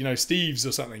Jones's or Steve's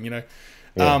or something, you know.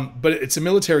 Yeah. But it's a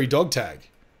military dog tag,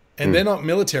 and they're not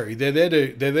military. They're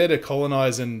there to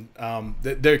colonize, and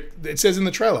it says in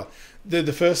the trailer they're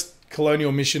the first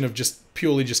colonial mission of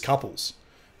purely just couples,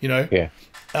 you know. Yeah.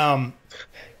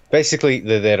 Basically,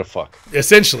 they're there to fuck.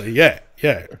 Essentially, yeah,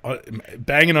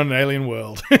 banging on an alien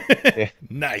world. Yeah.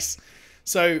 Nice.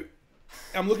 So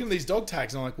I'm looking at these dog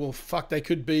tags, and I'm like, well, fuck, they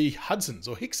could be Hudsons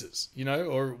or Hickses, you know,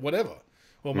 or whatever.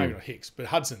 Well, maybe not Hicks, but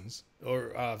Hudsons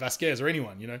or Vasquez or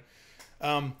anyone, you know.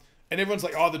 And everyone's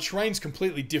like, oh, the terrain's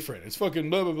completely different. It's fucking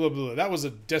blah, blah, blah, blah. That was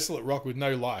a desolate rock with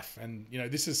no life. And, you know,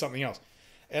 this is something else.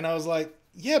 And I was like,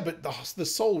 yeah, but the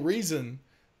sole reason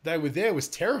they were there was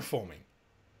terraforming.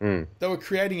 They were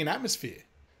creating an atmosphere.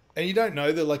 And you don't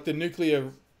know that, like, the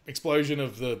nuclear explosion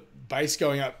of the base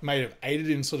going up may have aided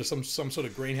in sort of some sort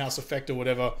of greenhouse effect or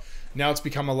whatever. Now it's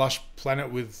become a lush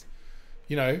planet with,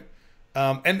 you know...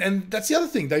 and that's the other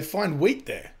thing. They find wheat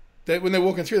there. When they're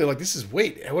walking through, they're like, this is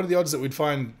wheat. What are the odds that we'd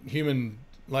find human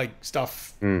like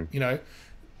stuff? You know,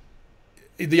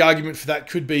 the argument for that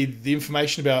could be the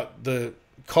information about the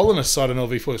colonist site on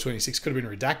LV-426 could have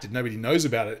been redacted. Nobody knows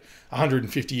about it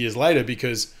 150 years later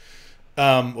because,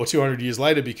 or 200 years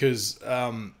later because,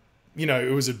 you know,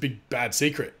 it was a big bad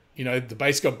secret. You know, the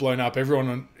base got blown up.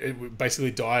 Everyone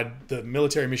basically died. The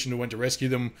military mission who went to rescue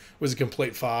them was a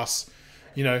complete farce.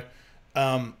 You know.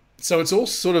 So it's all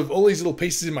sort of, all these little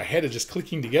pieces in my head are just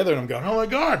clicking together and I'm going, oh my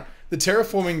God, the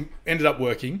terraforming ended up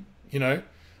working, you know.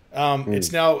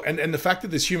 It's now, and the fact that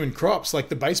there's human crops, like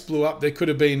the base blew up, there could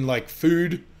have been like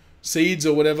food, seeds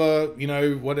or whatever, you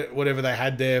know, whatever they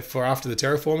had there for after the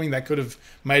terraforming, that could have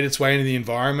made its way into the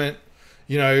environment,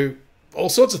 you know, all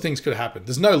sorts of things could have happened.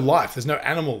 There's no life, there's no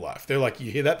animal life. They're like, you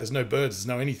hear that? There's no birds, there's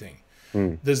no anything.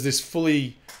 There's this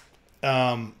fully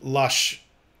lush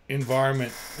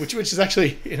environment, which is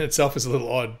actually in itself is a little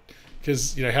odd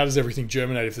because, you know, how does everything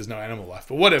germinate if there's no animal life?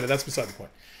 But whatever, that's beside the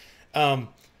point.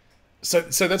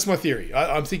 So that's my theory.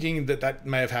 I'm thinking that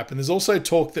may have happened. There's also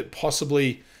talk that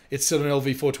possibly it's set on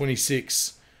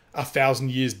LV-426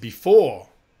 1,000 years before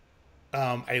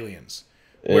Aliens,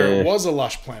 where it was a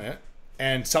lush planet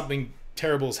and something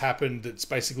terrible has happened that's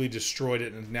basically destroyed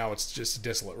it and now it's just a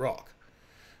desolate rock.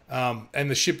 and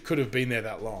the ship could have been there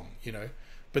that long, you know.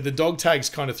 But the dog tags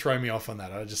kind of throw me off on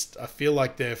that. I feel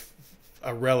like they're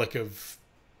a relic of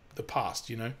the past,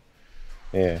 you know.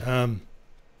 Yeah.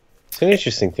 It's an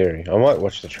interesting theory. I might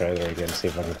watch the trailer again, see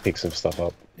if I can pick some stuff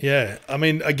up. Yeah, I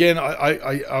mean, again,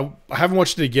 I haven't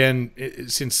watched it again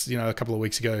since, you know, a couple of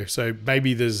weeks ago. So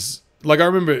maybe there's, like, I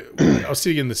remember I was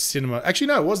sitting in the cinema. Actually,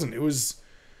 no, it wasn't. It was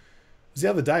the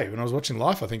other day when I was watching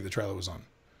Life. I think the trailer was on,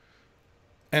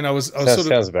 and I was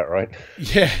Sounds about right.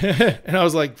 Yeah, and I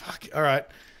was like, fuck, all right,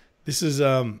 this is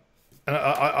And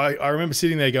I remember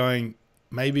sitting there going,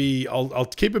 maybe I'll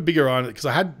keep a bigger eye on it, because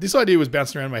I had this idea was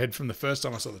bouncing around in my head from the first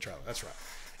time I saw the trailer. That's right,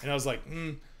 and I was like,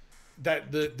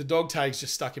 that the dog tags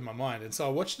just stuck in my mind, and so I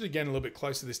watched it again a little bit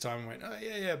closer this time and went, oh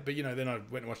yeah, but you know, then I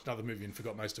went and watched another movie and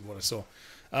forgot most of what I saw.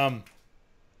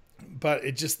 But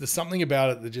it just, there's something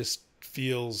about it that just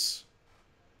feels,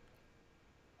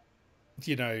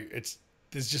 you know,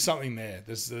 there's just something there.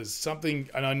 There's something,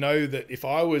 and I know that if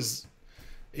I was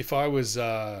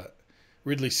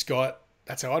Ridley Scott,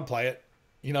 that's how I'd play it.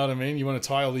 You know what I mean? You want to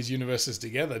tie all these universes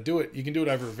together, do it. You can do it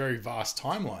over a very vast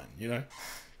timeline, you know,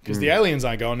 because the aliens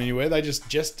aren't going anywhere. They just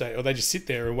gestate, or they just sit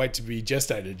there and wait to be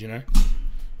gestated, you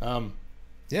know?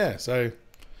 Yeah. So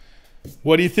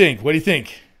what do you think?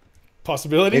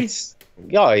 Possibility? It's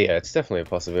definitely a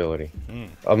possibility.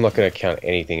 I'm not going to count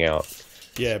anything out.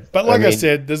 Yeah, but like I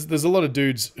said, there's a lot of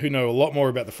dudes who know a lot more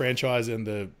about the franchise and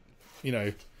the, you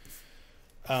know,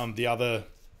 the other,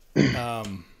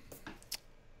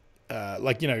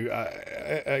 like, you know,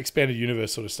 expanded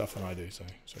universe sort of stuff than I do. So.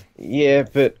 Yeah,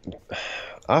 but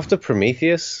after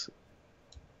Prometheus,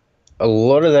 a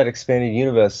lot of that expanded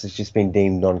universe has just been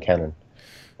deemed non-canon,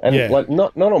 and like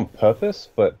not on purpose,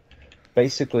 but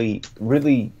basically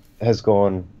Ridley has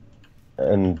gone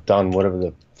and done whatever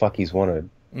the fuck he's wanted.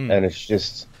 And it's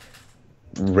just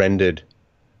rendered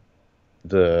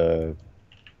the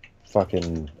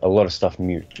fucking a lot of stuff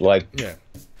mute. Like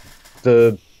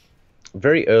the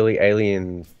very early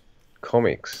Alien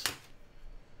comics,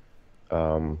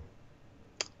 the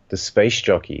space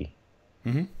jockey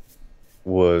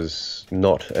was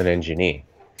not an engineer.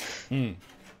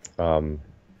 I'm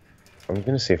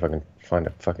gonna see if I can find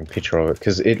a fucking picture of it,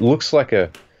 because it looks like a.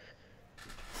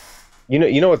 You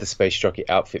know what the space jockey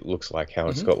outfit looks like? How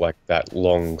it's got like that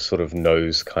long sort of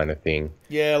nose kind of thing.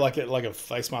 Yeah, like a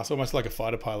face mask, almost like a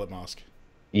fighter pilot mask.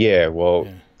 Yeah, well,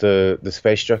 the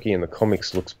space jockey in the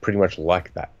comics looks pretty much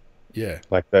like that. Yeah,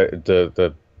 like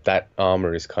that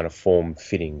armor is kind of form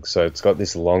fitting, so it's got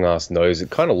this long ass nose.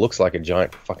 It kind of looks like a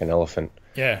giant fucking elephant.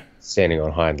 Yeah, standing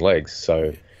on hind legs.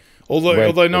 So.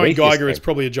 Although knowing Geiger, it's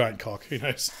probably a giant cock. Who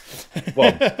knows?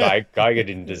 Well, Geiger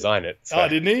didn't design it. So. Oh,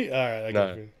 didn't he? All right.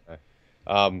 No.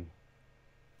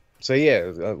 So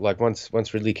yeah, like once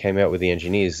Ridley came out with the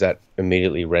engineers, that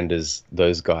immediately renders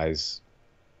those guys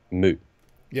moot.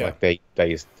 Yeah, like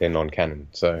they're non-canon.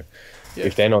 So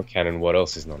if they're non-canon, what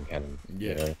else is non-canon? Yeah.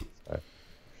 You know? So,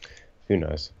 who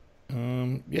knows?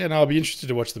 Yeah, no, I'll be interested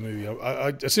to watch the movie.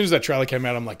 As soon as that trailer came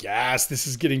out, I'm like, yes, this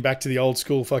is getting back to the old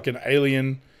school fucking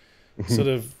Alien sort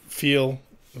of feel,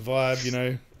 vibe, you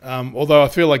know. Although I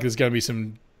feel like there's going to be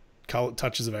some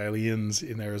touches of Aliens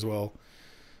in there as well.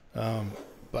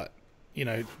 But you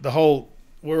know,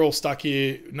 we're all stuck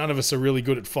here. None of us are really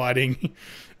good at fighting,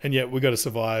 and yet we've got to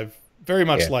survive. Very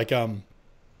much like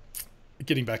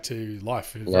getting back to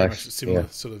life. Very much a similar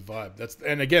sort of vibe.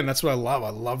 That's what I love. I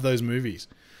love those movies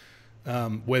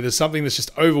where there's something that's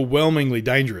just overwhelmingly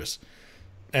dangerous,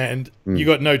 and you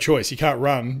got no choice. You can't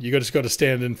run. You just got to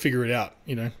stand and figure it out.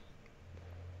 You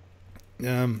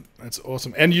know. That's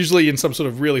awesome, and usually in some sort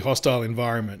of really hostile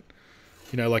environment.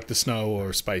 You know, like the snow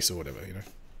or space or whatever, you know.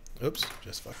 Oops,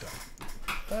 just fucked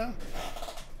up.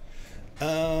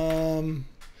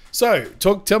 So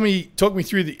talk me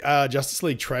through the Justice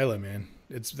League trailer, man.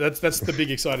 That's the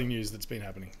big exciting news that's been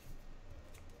happening.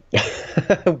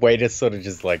 Way to sort of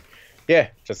just like,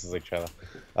 Justice League trailer.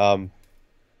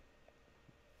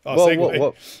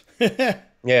 Segue.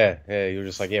 Yeah, you were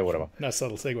just like, whatever. Nice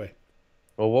subtle segue.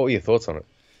 Well, what were your thoughts on it?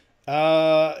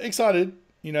 Excited.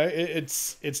 You know,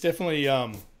 it's definitely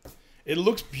it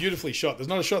looks beautifully shot. There's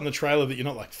not a shot in the trailer that you're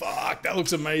not like, fuck, that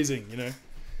looks amazing, you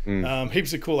know.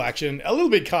 Heaps of cool action, a little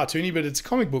bit cartoony, but it's a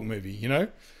comic book movie, you know.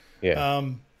 Yeah.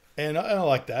 And I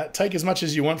like that. Take as much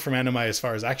as you want from anime as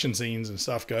far as action scenes and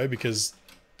stuff go, because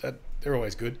they're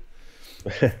always good.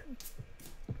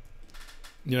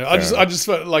 You know, I just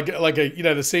felt like a, you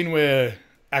know, the scene where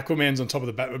Aquaman's on top of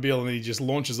the Batmobile and he just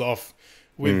launches off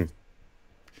with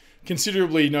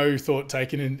considerably no thought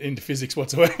taken into physics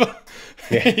whatsoever.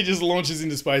 He just launches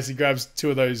into space. He grabs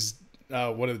two of those,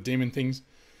 what are the demon things?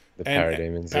 The and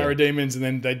parademons. parademons, and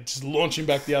then they just launch him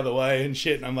back the other way and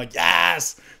shit. And I'm like,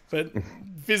 yes, but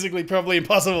physically probably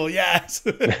impossible. Yes,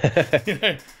 you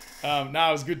know. No,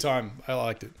 it was a good time. I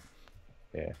liked it.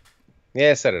 Yeah.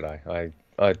 Yeah, so did I.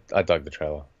 I dug the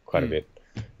trailer quite a bit.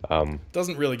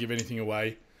 Doesn't really give anything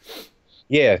away.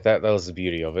 Yeah, that was the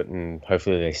beauty of it, and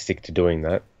hopefully they stick to doing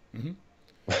that.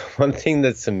 One thing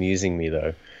that's amusing me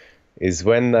though is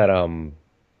when that I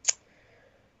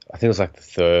think it was like the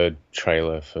third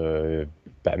trailer for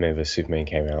Batman vs Superman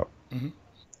came out,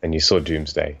 and you saw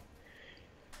Doomsday.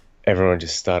 Everyone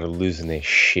just started losing their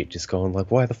shit, just going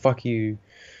like, "Why the fuck are you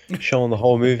showing the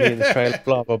whole movie in the trailer?"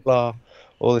 Blah blah blah,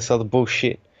 all this other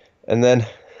bullshit, and then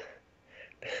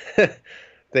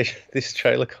this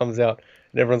trailer comes out,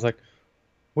 and everyone's like,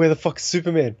 "Where the fuck is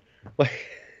Superman?" Like,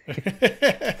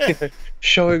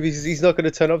 show him. He's not going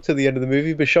to turn up to the end of the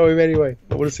movie, but show him anyway.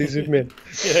 I want to see Superman.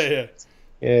 Yeah.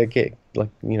 Get like,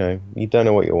 you know, you don't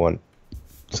know what you want,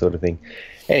 sort of thing.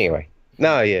 Anyway,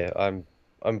 no, yeah,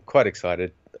 I'm quite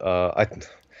excited. I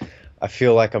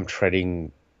feel like I'm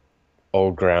treading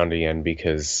old ground again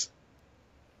because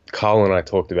Carl and I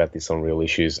talked about this on Real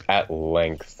Issues at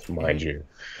length, mind you.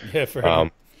 Yeah, fair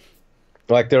enough.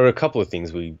 Like there were a couple of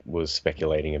things we was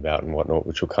speculating about and whatnot,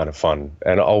 which were kind of fun.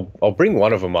 And I'll bring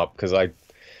one of them up because it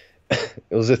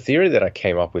was a theory that I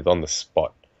came up with on the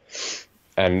spot,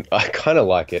 and I kind of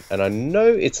like it. And I know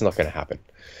it's not going to happen,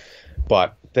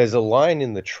 but there's a line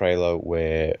in the trailer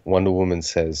where Wonder Woman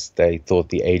says they thought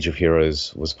the age of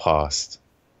heroes was past,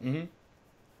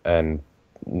 and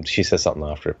she says something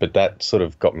after it. But that sort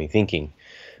of got me thinking,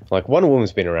 like Wonder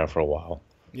Woman's been around for a while.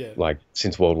 Yeah. Like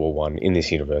since World War One in this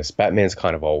universe. Batman's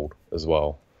kind of old as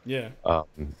well. Yeah.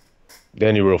 The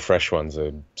only real fresh ones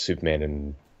are Superman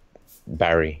and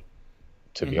Barry,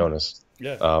 to be honest.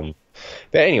 Yeah.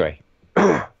 But anyway,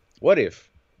 what if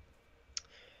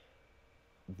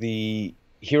the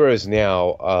heroes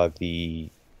now are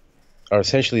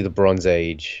essentially the Bronze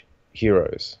Age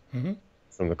heroes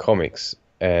from the comics,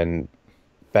 and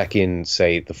back in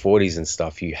say the 40s and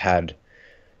stuff, you had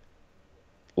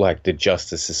like the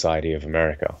Justice Society of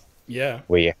America. Yeah.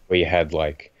 Where you had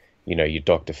like, you know, your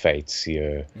Dr. Fates,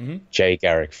 your Jay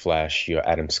Garrick Flash, your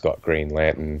Adam Scott Green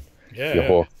Lantern, your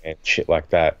Hawk and shit like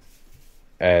that.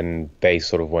 And they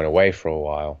sort of went away for a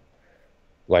while.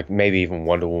 Like maybe even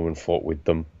Wonder Woman fought with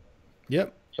them.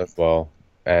 Yep. As well.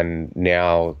 And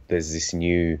now there's this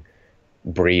new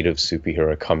breed of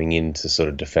superhero coming in to sort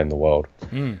of defend the world.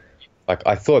 Like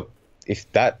I thought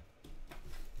if that,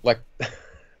 like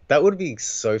that would be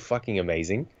so fucking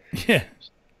amazing. Yeah.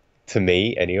 To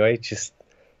me, anyway. Just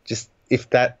if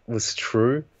that was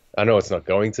true, I know it's not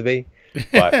going to be,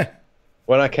 but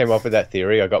when I came up with that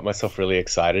theory, I got myself really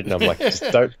excited, and I'm like,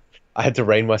 I had to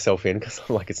rein myself in because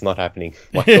I'm like, it's not happening.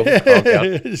 Michael, calm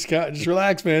down. just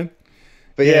relax, man.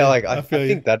 But yeah, like I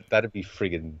think that'd be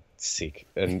friggin' sick.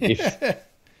 And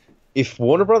if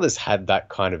Warner Brothers had that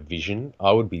kind of vision,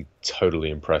 I would be totally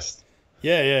impressed.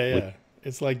 Yeah.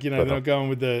 It's like, you know, they're not going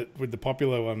with the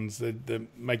popular ones. They're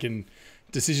making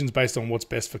decisions based on what's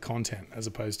best for content as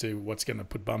opposed to what's going to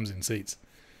put bums in seats.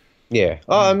 Yeah.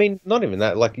 Oh, I mean, not even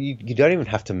that. Like, you don't even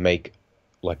have to make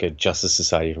like a Justice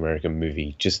Society of America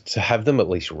movie. Just to have them at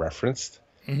least referenced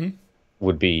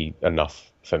would be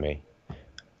enough for me.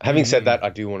 Having said that, I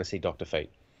do want to see Dr.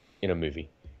 Fate in a movie.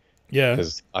 Yeah.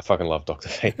 Because I fucking love Dr.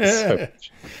 Fate so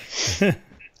much.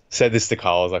 Said this to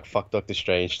Carl. I was like, fuck Doctor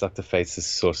Strange. Dr. Fate's the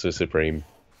Sorcerer Supreme.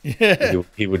 Yeah.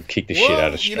 He would kick the shit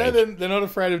out of Strange. You know, they're not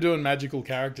afraid of doing magical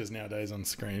characters nowadays on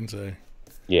screen, so...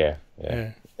 Yeah.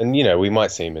 And, you know, we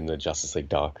might see him in the Justice League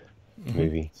Dark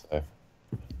movie. So,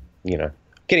 you know,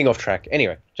 getting off track.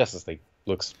 Anyway, Justice League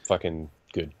looks fucking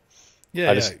good.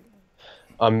 Yeah,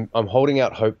 I'm holding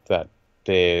out hope that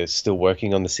they're still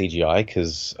working on the CGI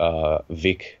because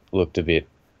Vic looked a bit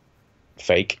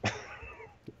fake.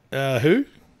 Who?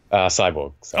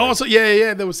 Cyborg. Sorry. Oh, so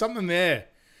yeah, there was something there.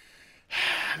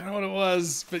 I don't know what it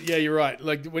was, but yeah, you're right.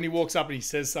 Like when he walks up and he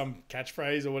says some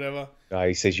catchphrase or whatever.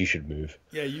 He says you should move.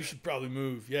 Yeah, you should probably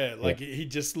move. Yeah, like he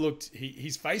just looked.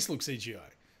 His face looked CGI.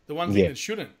 The one thing that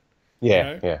shouldn't.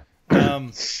 Yeah, you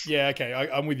know? Yeah. Okay,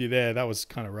 I'm with you there. That was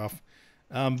kind of rough.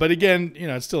 But again, you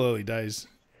know, it's still early days.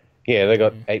 Yeah, they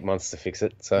got 8 months to fix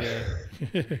it, so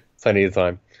plenty of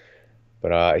time.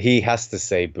 But he has to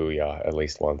say "booyah" at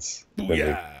least once.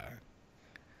 Booyah.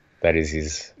 That is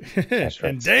his.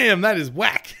 And damn, that is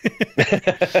whack.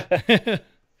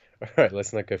 All right,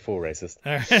 let's not go full racist.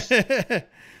 All right.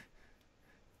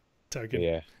 Token.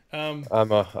 Yeah.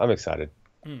 I'm excited.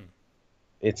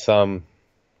 It's I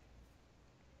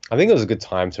think it was a good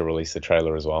time to release the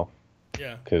trailer as well.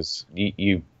 Yeah. Because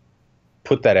you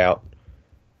put that out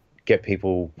get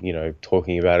people,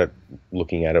 talking about it,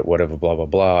 looking at it, whatever, blah, blah,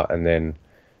 blah. And then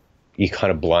you're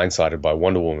kind of blindsided by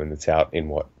Wonder Woman that's out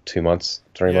in, 2 months,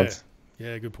 3 months?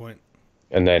 Yeah, good point.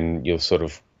 And then you'll sort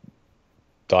of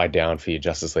die down for your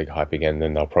Justice League hype again,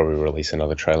 then they'll probably release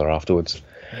another trailer afterwards.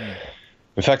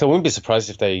 In fact, I wouldn't be surprised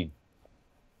if they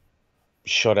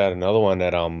shot out another one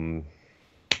at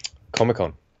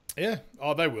Comic-Con. Yeah.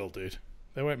 Oh, they will, dude.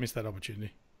 They won't miss that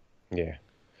opportunity. Yeah.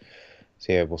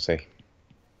 So yeah, we'll see.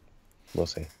 We'll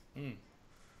see. I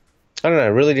don't know. I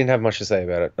really didn't have much to say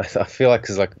about it. I feel like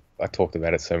because I talked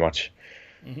about it so much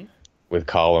with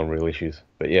Carl on Real Issues.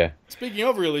 But yeah. Speaking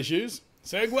of real issues,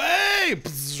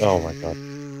 segue. Oh my god.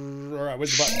 All right,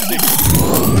 where's the button?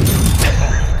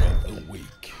 Comic of the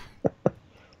week.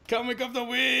 Comic of the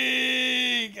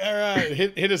week. All right,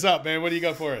 hit us up, man. What do you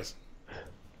got for us?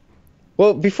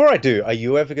 Well, before I do, are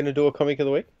you ever going to do a comic of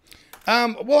the week?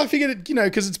 Well, I figured it,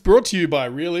 because it's brought to you by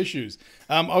Real Issues.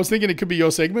 I was thinking it could be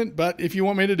your segment, but if you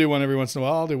want me to do one every once in a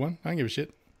while, I'll do one. I don't give a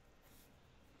shit.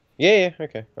 Yeah,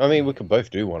 okay. I mean, we could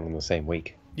both do one on the same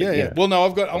week. Yeah. Well, no,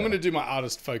 I'm going to do my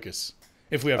artist focus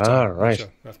if we have time. Right. Sure.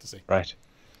 We'll have to see. Right.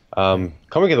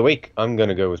 Comic of the week, I'm going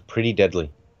to go with Pretty Deadly.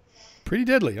 Pretty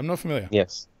Deadly. I'm not familiar.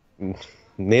 Yes.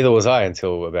 Neither was I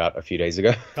until about a few days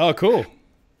ago. Oh, cool.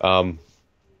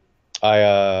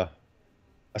 I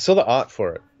saw the art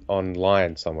for it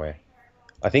online somewhere.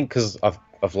 I think because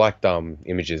I've liked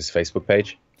Image's Facebook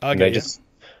page. Okay, and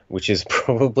which is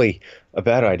probably a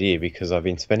bad idea because I've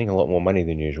been spending a lot more money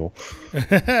than usual.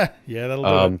 Yeah, that'll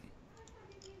do it.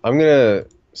 I'm gonna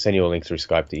send you a link through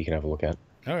Skype that you can have a look at.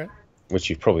 All right. Which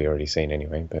you've probably already seen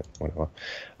anyway, but whatever.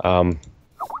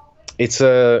 It's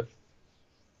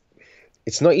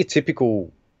not your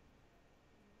typical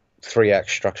 3-act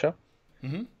structure.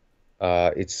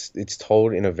 It's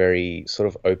told in a very sort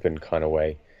of open kind of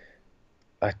way.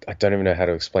 I don't even know how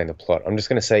to explain the plot. I'm just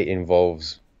going to say it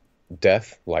involves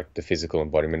Death, like the physical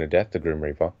embodiment of Death, the Grim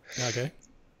Reaper. Okay.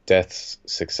 Death's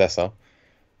successor,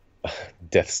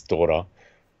 Death's daughter,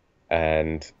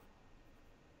 and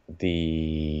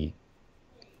there's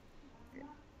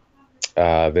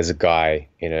a guy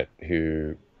in it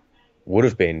who would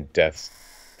have been Death's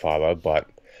father, but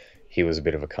he was a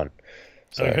bit of a cunt.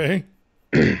 So, okay.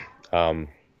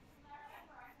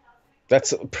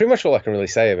 That's pretty much all I can really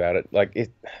say about it. Like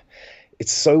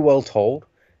it's so well told.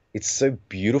 It's so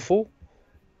beautiful.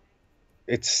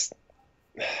 It's,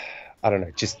 I don't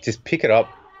know. Just pick it up,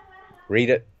 read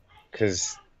it,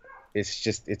 because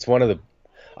it's one of the.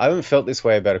 I haven't felt this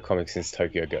way about a comic since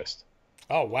Tokyo Ghost.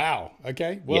 Oh wow.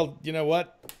 Okay. Well, You know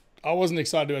what? I wasn't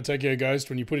excited about Tokyo Ghost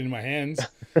when you put it in my hands,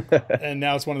 and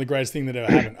now it's one of the greatest things that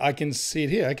ever happened. I can see it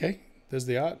here. Okay. There's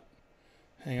the art.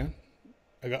 Hang on.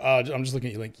 I'm just looking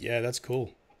at your link. Yeah, that's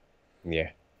cool.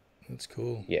 Yeah. That's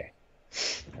cool. Yeah.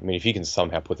 I mean, if you can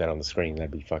somehow put that on the screen,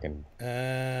 that'd be fucking.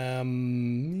 Yeah.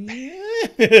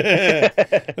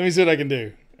 Let me see what I can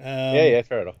do. Yeah,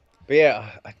 fair enough. But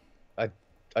yeah,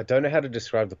 I don't know how to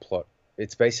describe the plot.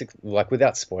 It's basic, like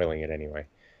without spoiling it anyway.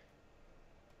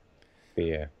 But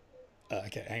yeah.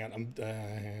 Okay, hang on. I'm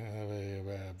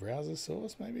browser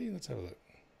source maybe. Let's have a look.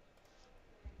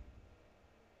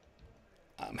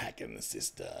 I'm hacking the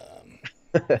system.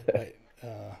 Wait.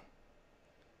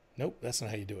 Nope, that's not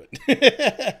how you do it.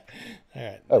 All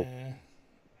right. Oh.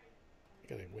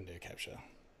 Got a window capture.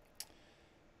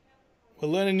 We're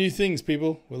learning new things,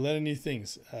 people. We're learning new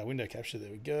things. Window capture.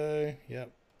 There we go.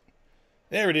 Yep.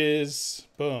 There it is.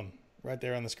 Boom. Right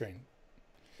there on the screen.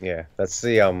 Yeah, that's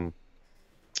the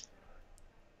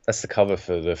cover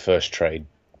for the first trade.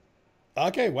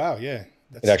 Okay. Wow. Yeah.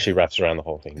 It actually wraps around the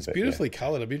whole thing. It's beautifully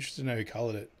colored. I'd be interested to know who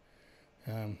colored it.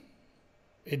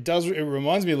 It does. It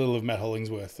reminds me a little of Matt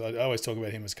Hollingsworth. I always talk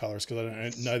about him as colorist because I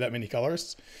don't know that many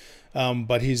colorists.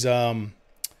 But he's colored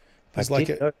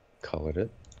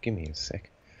it. Give me a sec.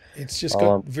 It's just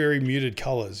got very muted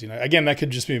colors. Again, that could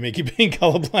just be me being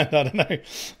colorblind. I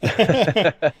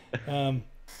don't know.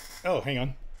 Oh, hang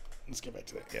on. Let's get back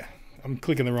to that. Yeah, I'm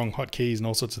clicking the wrong hotkeys and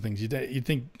all sorts of things. You'd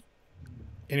think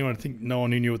anyone would think no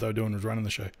one who knew what they were doing was running the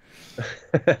show.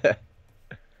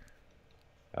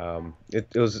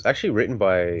 It was actually written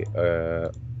by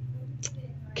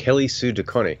Kelly Sue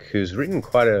DeConnick, who's written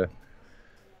quite a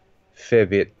fair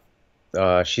bit.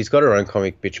 She's got her own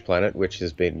comic, Bitch Planet, which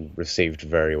has been received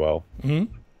very well.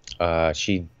 Mm-hmm.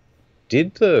 She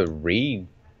did the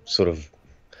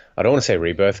I don't want to say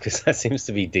rebirth because that seems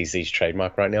to be DC's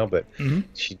trademark right now, but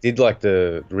she did like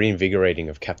the reinvigorating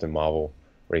of Captain Marvel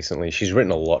recently. She's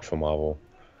written a lot for Marvel.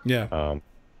 Yeah.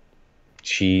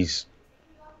 She's,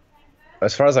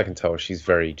 as far as I can tell, she's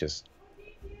very just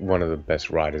one of the best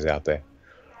writers out there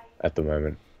at the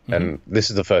moment. and this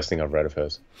is the first thing I've read of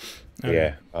hers.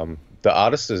 Okay. Yeah. The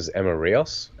artist is Emma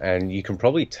Rios, and you can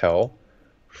probably tell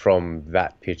from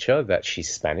that picture that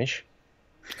she's Spanish.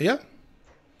 Yeah.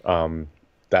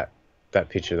 That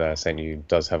picture that I sent you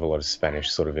does have a lot of Spanish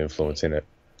sort of influence in it.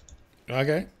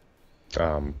 Okay.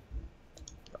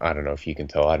 I don't know if you can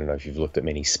tell. I don't know if you've looked at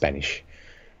many Spanish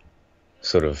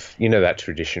sort of, that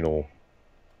traditional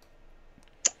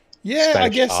Yeah,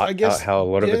 Spanish art, I guess how a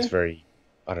lot of yeah. it's very,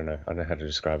 I don't know how to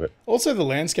describe it. Also the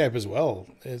landscape as well.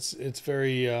 It's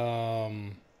very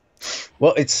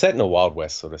Well, it's set in a Wild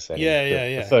West sort of setting.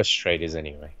 Yeah. The first trade is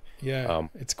anyway. yeah,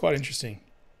 it's quite interesting.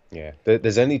 Yeah,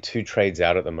 there's only 2 trades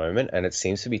out at the moment, and it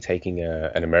seems to be taking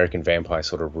an American vampire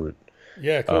sort of route.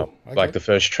 Yeah, cool. Okay. Like the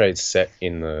first trade's set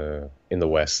in the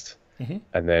West,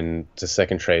 and then the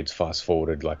second trade's fast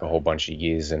forwarded like a whole bunch of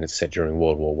years, and it's set during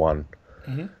World War One.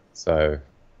 So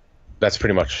that's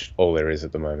pretty much all there is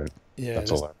at the moment. Yeah,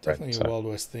 that's there's all I've read, definitely so. a Wild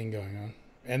West thing going on.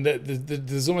 And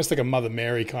there's almost like a Mother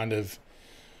Mary kind of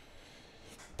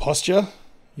posture,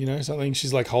 something.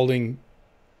 She's like holding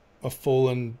a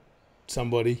fallen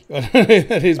somebody. I don't know who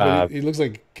that is, but he looks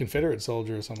like a Confederate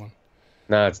soldier or someone.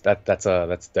 No, that's death.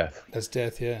 That's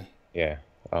death, yeah. Yeah.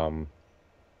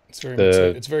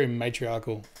 It's very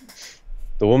matriarchal.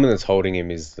 The woman that's holding him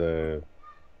is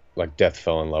Death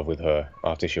fell in love with her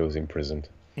after she was imprisoned.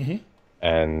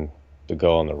 And the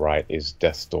girl on the right is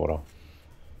Death's daughter.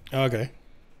 Okay.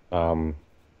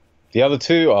 The other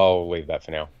 2, I'll leave that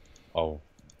for now. I'll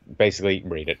basically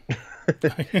read it.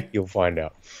 You'll find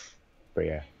out. But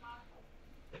yeah.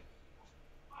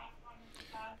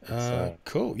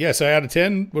 Cool. Yeah, so out of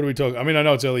 10, what are we talking? I mean, I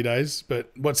know it's early days,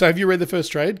 but so have you read the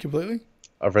first trade completely?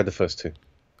 I've read the first 2.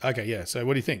 Okay, yeah. So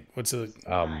what do you think? What's the...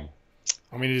 I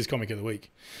mean, it is comic of the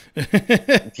week.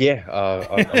 Yeah,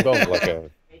 I'm going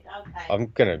like I'm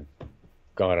gonna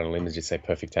go out on a limb and just say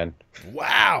perfect 10.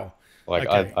 Wow. Like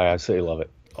Okay. I absolutely love it.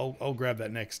 I'll grab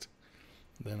that next.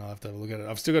 Then I'll have to have a look at it.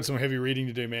 I've still got some heavy reading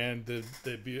to do, man.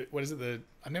 What is it?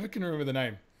 I never can remember the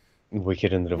name.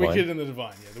 Wicked and the Divine. Wicked and the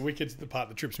Divine. Yeah, the Wicked's the part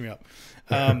that trips me up.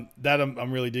 That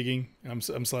I'm really digging. I'm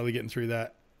slowly getting through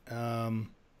that. And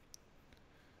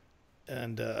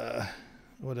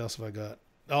what else have I got?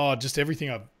 Oh, just everything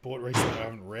I've bought recently I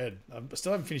haven't read. I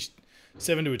still haven't finished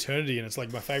Seven to Eternity, and it's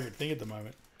like my favorite thing at the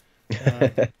moment.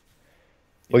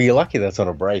 Well, you're lucky that's on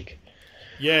a break.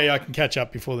 Yeah, I can catch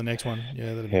up before the next one.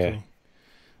 Yeah, that'd be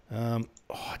cool.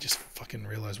 I just fucking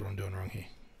realized what I'm doing wrong here.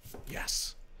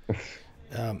 Yes.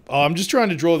 I'm just trying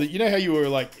to draw that. You know how you were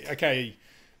like, okay,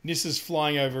 Nissa's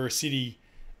flying over a city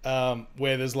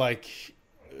where there's like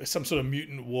some sort of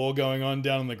mutant war going on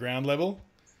down on the ground level.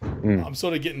 I'm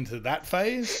sort of getting to that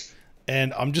phase,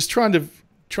 and I'm just trying to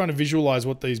visualize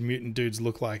what these mutant dudes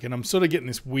look like, and I'm sort of getting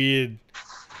this weird,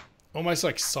 almost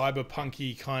like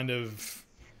cyberpunky kind of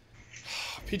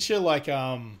picture, like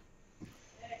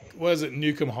what is it,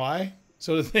 Nukem High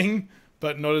sort of thing,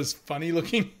 but not as funny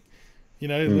looking. A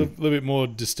little bit more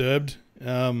disturbed.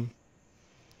 I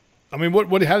mean,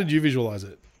 how did you visualize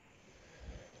it?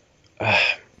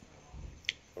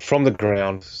 From the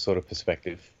ground sort of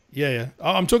perspective. Yeah.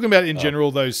 I'm talking about in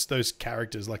general those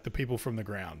characters, like the people from the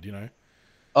ground.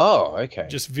 Oh, okay.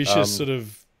 Just vicious sort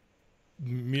of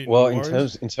mutant well,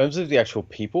 warriors. in terms of the actual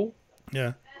people,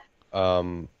 Yeah.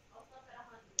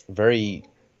 very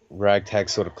ragtag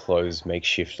sort of clothes,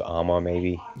 makeshift armor,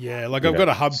 maybe. Yeah, like I've got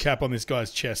a hubcap on this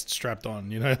guy's chest strapped on,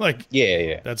 like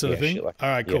Yeah, that sort of thing. Like All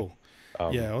right, yeah. cool.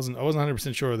 I wasn't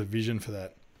 100% sure of the vision for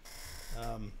that.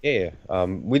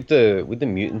 With the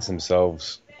mutants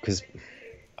themselves, because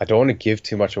I don't want to give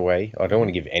too much away. I don't want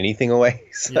to give anything away.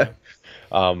 So,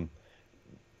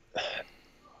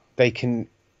 they can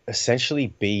essentially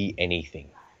be anything.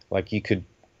 Like you could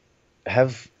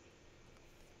have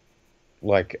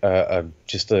like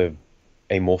just a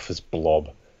amorphous blob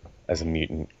as a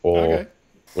mutant, or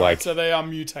like so they are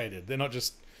mutated. They're not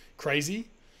just crazy.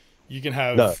 You can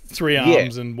have 3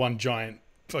 arms and 1 giant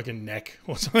fucking neck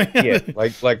or something. Yeah,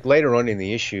 like later on in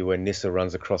the issue when Nyssa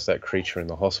runs across that creature in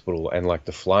the hospital, and like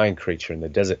the flying creature in the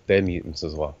desert, they're mutants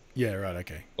as well. Yeah, right,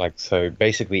 okay. Like, so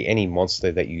basically any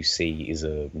monster that you see is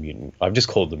a mutant. I've just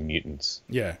called them mutants.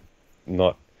 Yeah.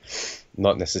 Not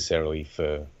necessarily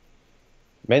for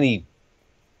many,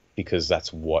 because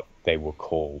that's what they were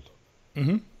called.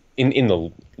 Mm-hmm. In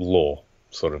the lore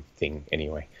sort of thing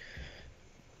anyway.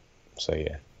 So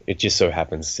yeah, it just so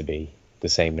happens to be the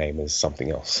same name as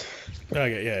something else.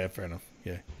 Okay, yeah, fair enough.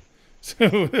 Yeah. So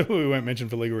we won't mention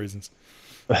for legal reasons.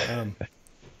 But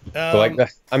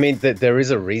like, I mean, there is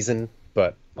a reason,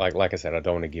 but like I said, I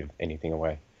don't want to give anything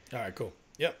away. All right, cool.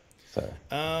 Yep.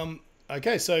 So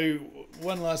okay, so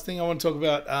one last thing I want to talk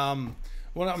about. I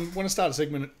want to start a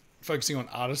segment focusing on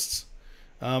artists.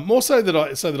 More so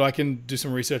that I can do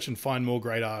some research and find more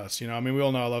great artists. You know, I mean, we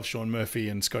all know I love Sean Murphy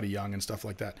and Scotty Young and stuff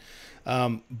like that.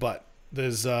 But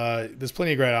there's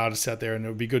plenty of great artists out there, and it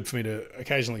would be good for me to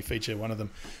occasionally feature one of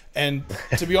them. And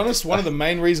to be honest, one of the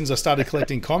main reasons I started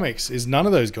collecting comics is none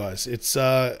of those guys. It's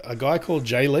a guy called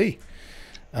Jay Lee,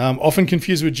 often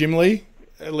confused with Jim Lee,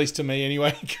 at least to me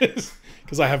anyway, because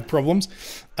I have problems.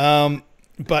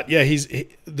 But yeah,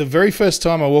 the very first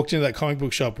time I walked into that comic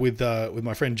book shop with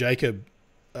my friend Jacob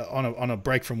on a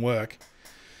break from work,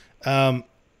 I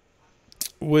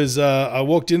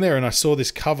walked in there and I saw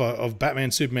this cover of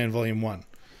Batman Superman Volume 1.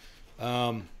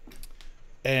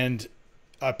 And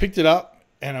I picked it up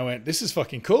and I went, this is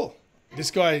fucking cool. This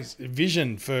guy's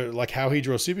vision for like how he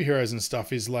draws superheroes and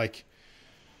stuff is like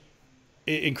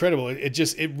incredible.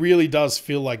 It really does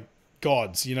feel like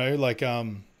gods, you know, like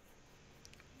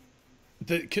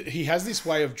he has this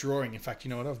way of drawing. In fact, you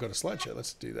know what? I've got a slideshow.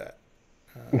 Let's do that.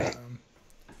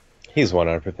 Here's one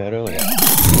I prepared earlier.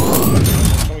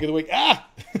 Comic of the week.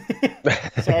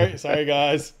 Sorry,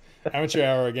 guys. Amateur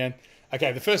hour again.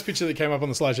 Okay, the first picture that came up on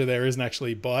the slideshow there isn't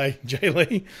actually by Jay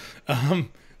Lee.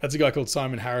 That's a guy called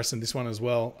Simon Harrison. This one as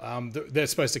well. They're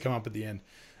supposed to come up at the end.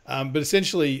 But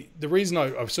essentially, the reason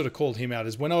I've sort of called him out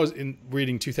is when I was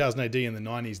reading 2000 AD in the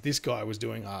 90s, this guy was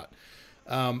doing art.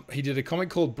 He did a comic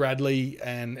called Bradley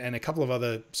and a couple of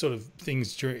other sort of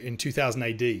things in 2000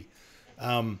 AD.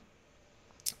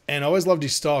 And I always loved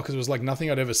his style because it was like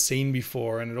nothing I'd ever seen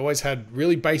before, and it always had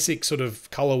really basic sort of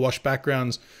color wash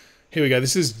backgrounds. Here we go.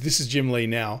 This is Jim Lee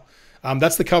now.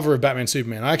 That's the cover of Batman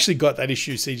Superman. I actually got that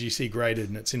issue CGC graded,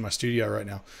 and it's in my studio right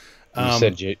now.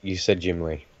 You said Jim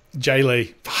Lee. Jay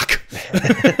Lee. Fuck.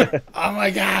 Oh my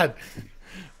god.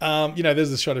 You know,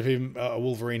 there's a shot of him, a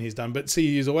Wolverine he's done. But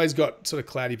see, he's always got sort of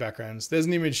cloudy backgrounds. There's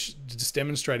an image just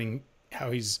demonstrating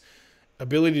how his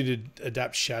ability to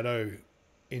adapt shadow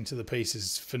into the piece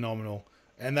is phenomenal.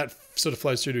 And that sort of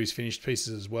flows through to his finished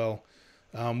pieces as well,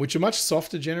 which are much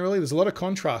softer generally. There's a lot of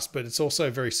contrast, but it's also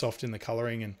very soft in the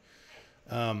coloring,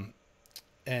 and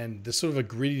there's sort of a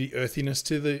gritty earthiness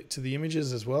to the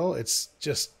images as well. It's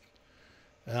just,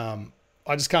 I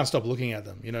just can't stop looking at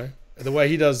them, you know. The way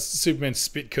he does Superman's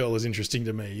spit curl is interesting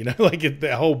to me, you know, like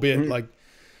that whole bit. Like,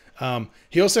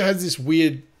 he also has this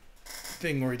weird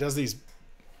thing where he does these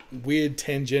weird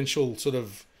tangential sort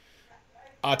of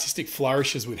artistic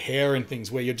flourishes with hair and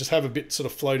things, where you just have a bit sort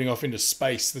of floating off into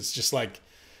space that's just like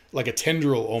a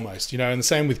tendril almost, you know. And the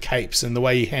same with capes and the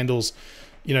way he handles,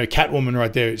 you know, Catwoman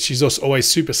right there. She's also always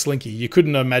super slinky. You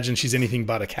couldn't imagine she's anything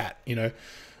but a cat, you know.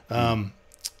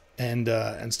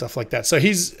 And stuff like that. So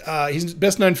he's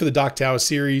best known for the Dark Tower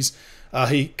series.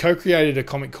 He co-created a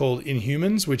comic called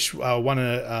Inhumans, which won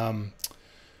a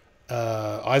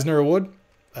Eisner Award.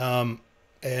 But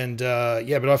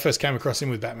I first came across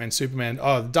him with Batman Superman.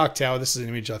 Oh, the Dark Tower. This is an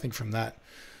image I think from that,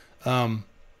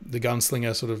 the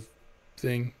gunslinger sort of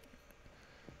thing.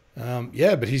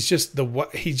 But he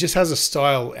just has a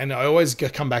style, and I always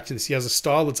come back to this. He has a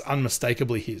style that's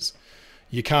unmistakably his.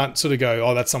 You can't sort of go,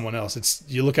 oh, that's someone else. It's,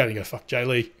 you look at it and go, fuck, Jay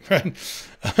Lee, right?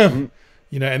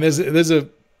 You know, and there's a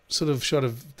sort of shot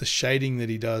of the shading that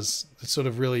he does. It's sort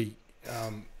of really,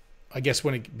 I guess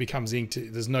when it becomes inked,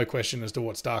 there's no question as to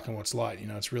what's dark and what's light. You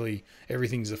know, it's really,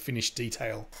 everything's a finished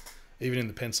detail, even in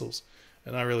the pencils.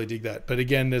 And I really dig that. But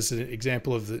again, there's an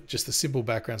example of just the simple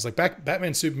backgrounds. Like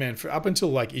Batman Superman, for up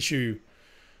until like issue,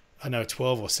 I know,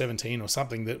 12 or 17 or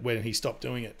something, that when he stopped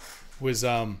doing it, was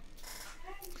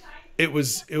it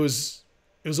was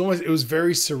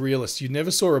very surrealist. You never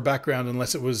saw a background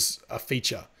unless it was a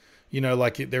feature. You know,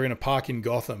 like they're in a park in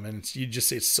Gotham, and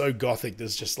it's so gothic.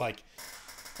 There's just like,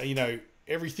 you know,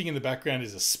 everything in the background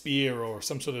is a spear or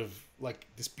some sort of like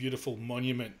this beautiful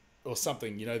monument or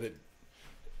something, you know, that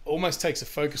almost takes a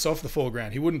focus off the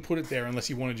foreground. He wouldn't put it there unless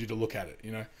he wanted you to look at it,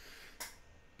 you know.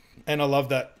 And I love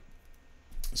that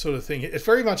sort of thing. It's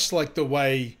very much like the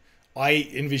way I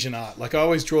envision art. Like I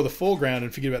always draw the foreground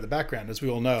and forget about the background. As we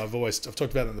all know, I've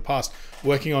talked about it in the past.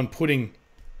 Working on putting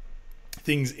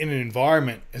things in an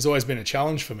environment has always been a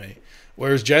challenge for me.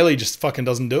 Whereas Jay Lee just fucking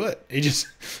doesn't do it. He just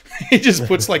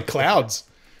puts like clouds,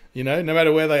 you know, no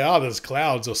matter where they are, there's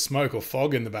clouds or smoke or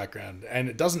fog in the background. And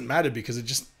it doesn't matter because it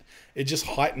just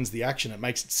heightens the action. It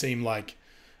makes it seem like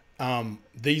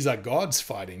these are gods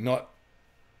fighting, not,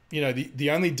 you know,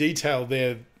 the only detail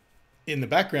there in the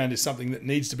background is something that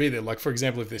needs to be there. Like, for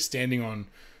example, if they're standing on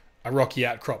a rocky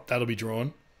outcrop, that'll be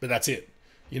drawn, but that's it.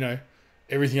 You know,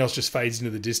 everything else just fades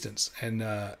into the distance. And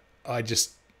I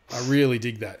really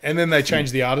dig that. And then they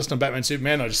changed the artist on Batman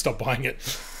Superman. I just stopped buying it,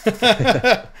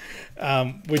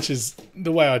 which is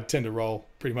the way I tend to roll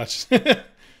pretty much.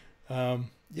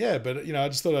 yeah, but I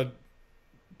just thought I'd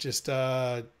just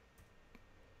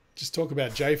talk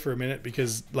about Jay for a minute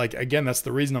because, like, again, that's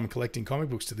the reason I'm collecting comic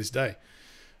books to this day.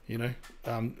 In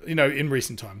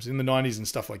recent times, in the 90s and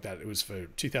stuff like that, it was for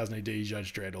 2000 AD,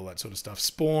 Judge Dredd, all that sort of stuff,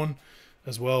 Spawn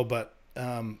as well. But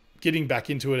getting back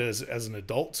into it as an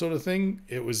adult sort of thing,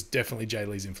 it was definitely Jay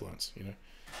Lee's influence.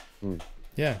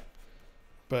 Yeah.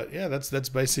 But yeah, that's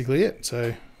basically it.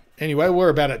 So anyway, we're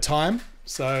about at time.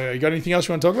 So you got anything else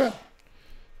you want to talk about?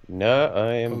 No,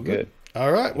 I am good.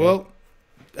 All right. Yeah. Well,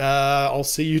 I'll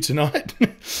see you tonight.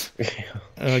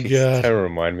 Oh god. Don't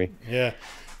remind me. Yeah.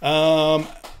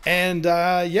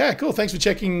 Cool. Thanks for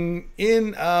checking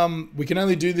in. We can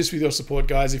only do this with your support,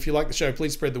 guys. If you like the show,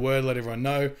 please spread the word, let everyone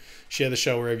know, share the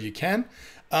show wherever you can.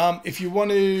 If you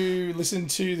want to listen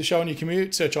to the show on your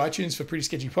commute, search iTunes for Pretty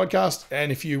Sketchy Podcast.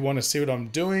 And if you want to see what I'm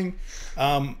doing,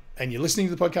 and you're listening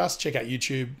to the podcast, check out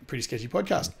YouTube, Pretty Sketchy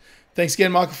Podcast. Thanks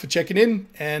again, Michael, for checking in,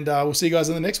 and we'll see you guys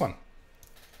in the next one.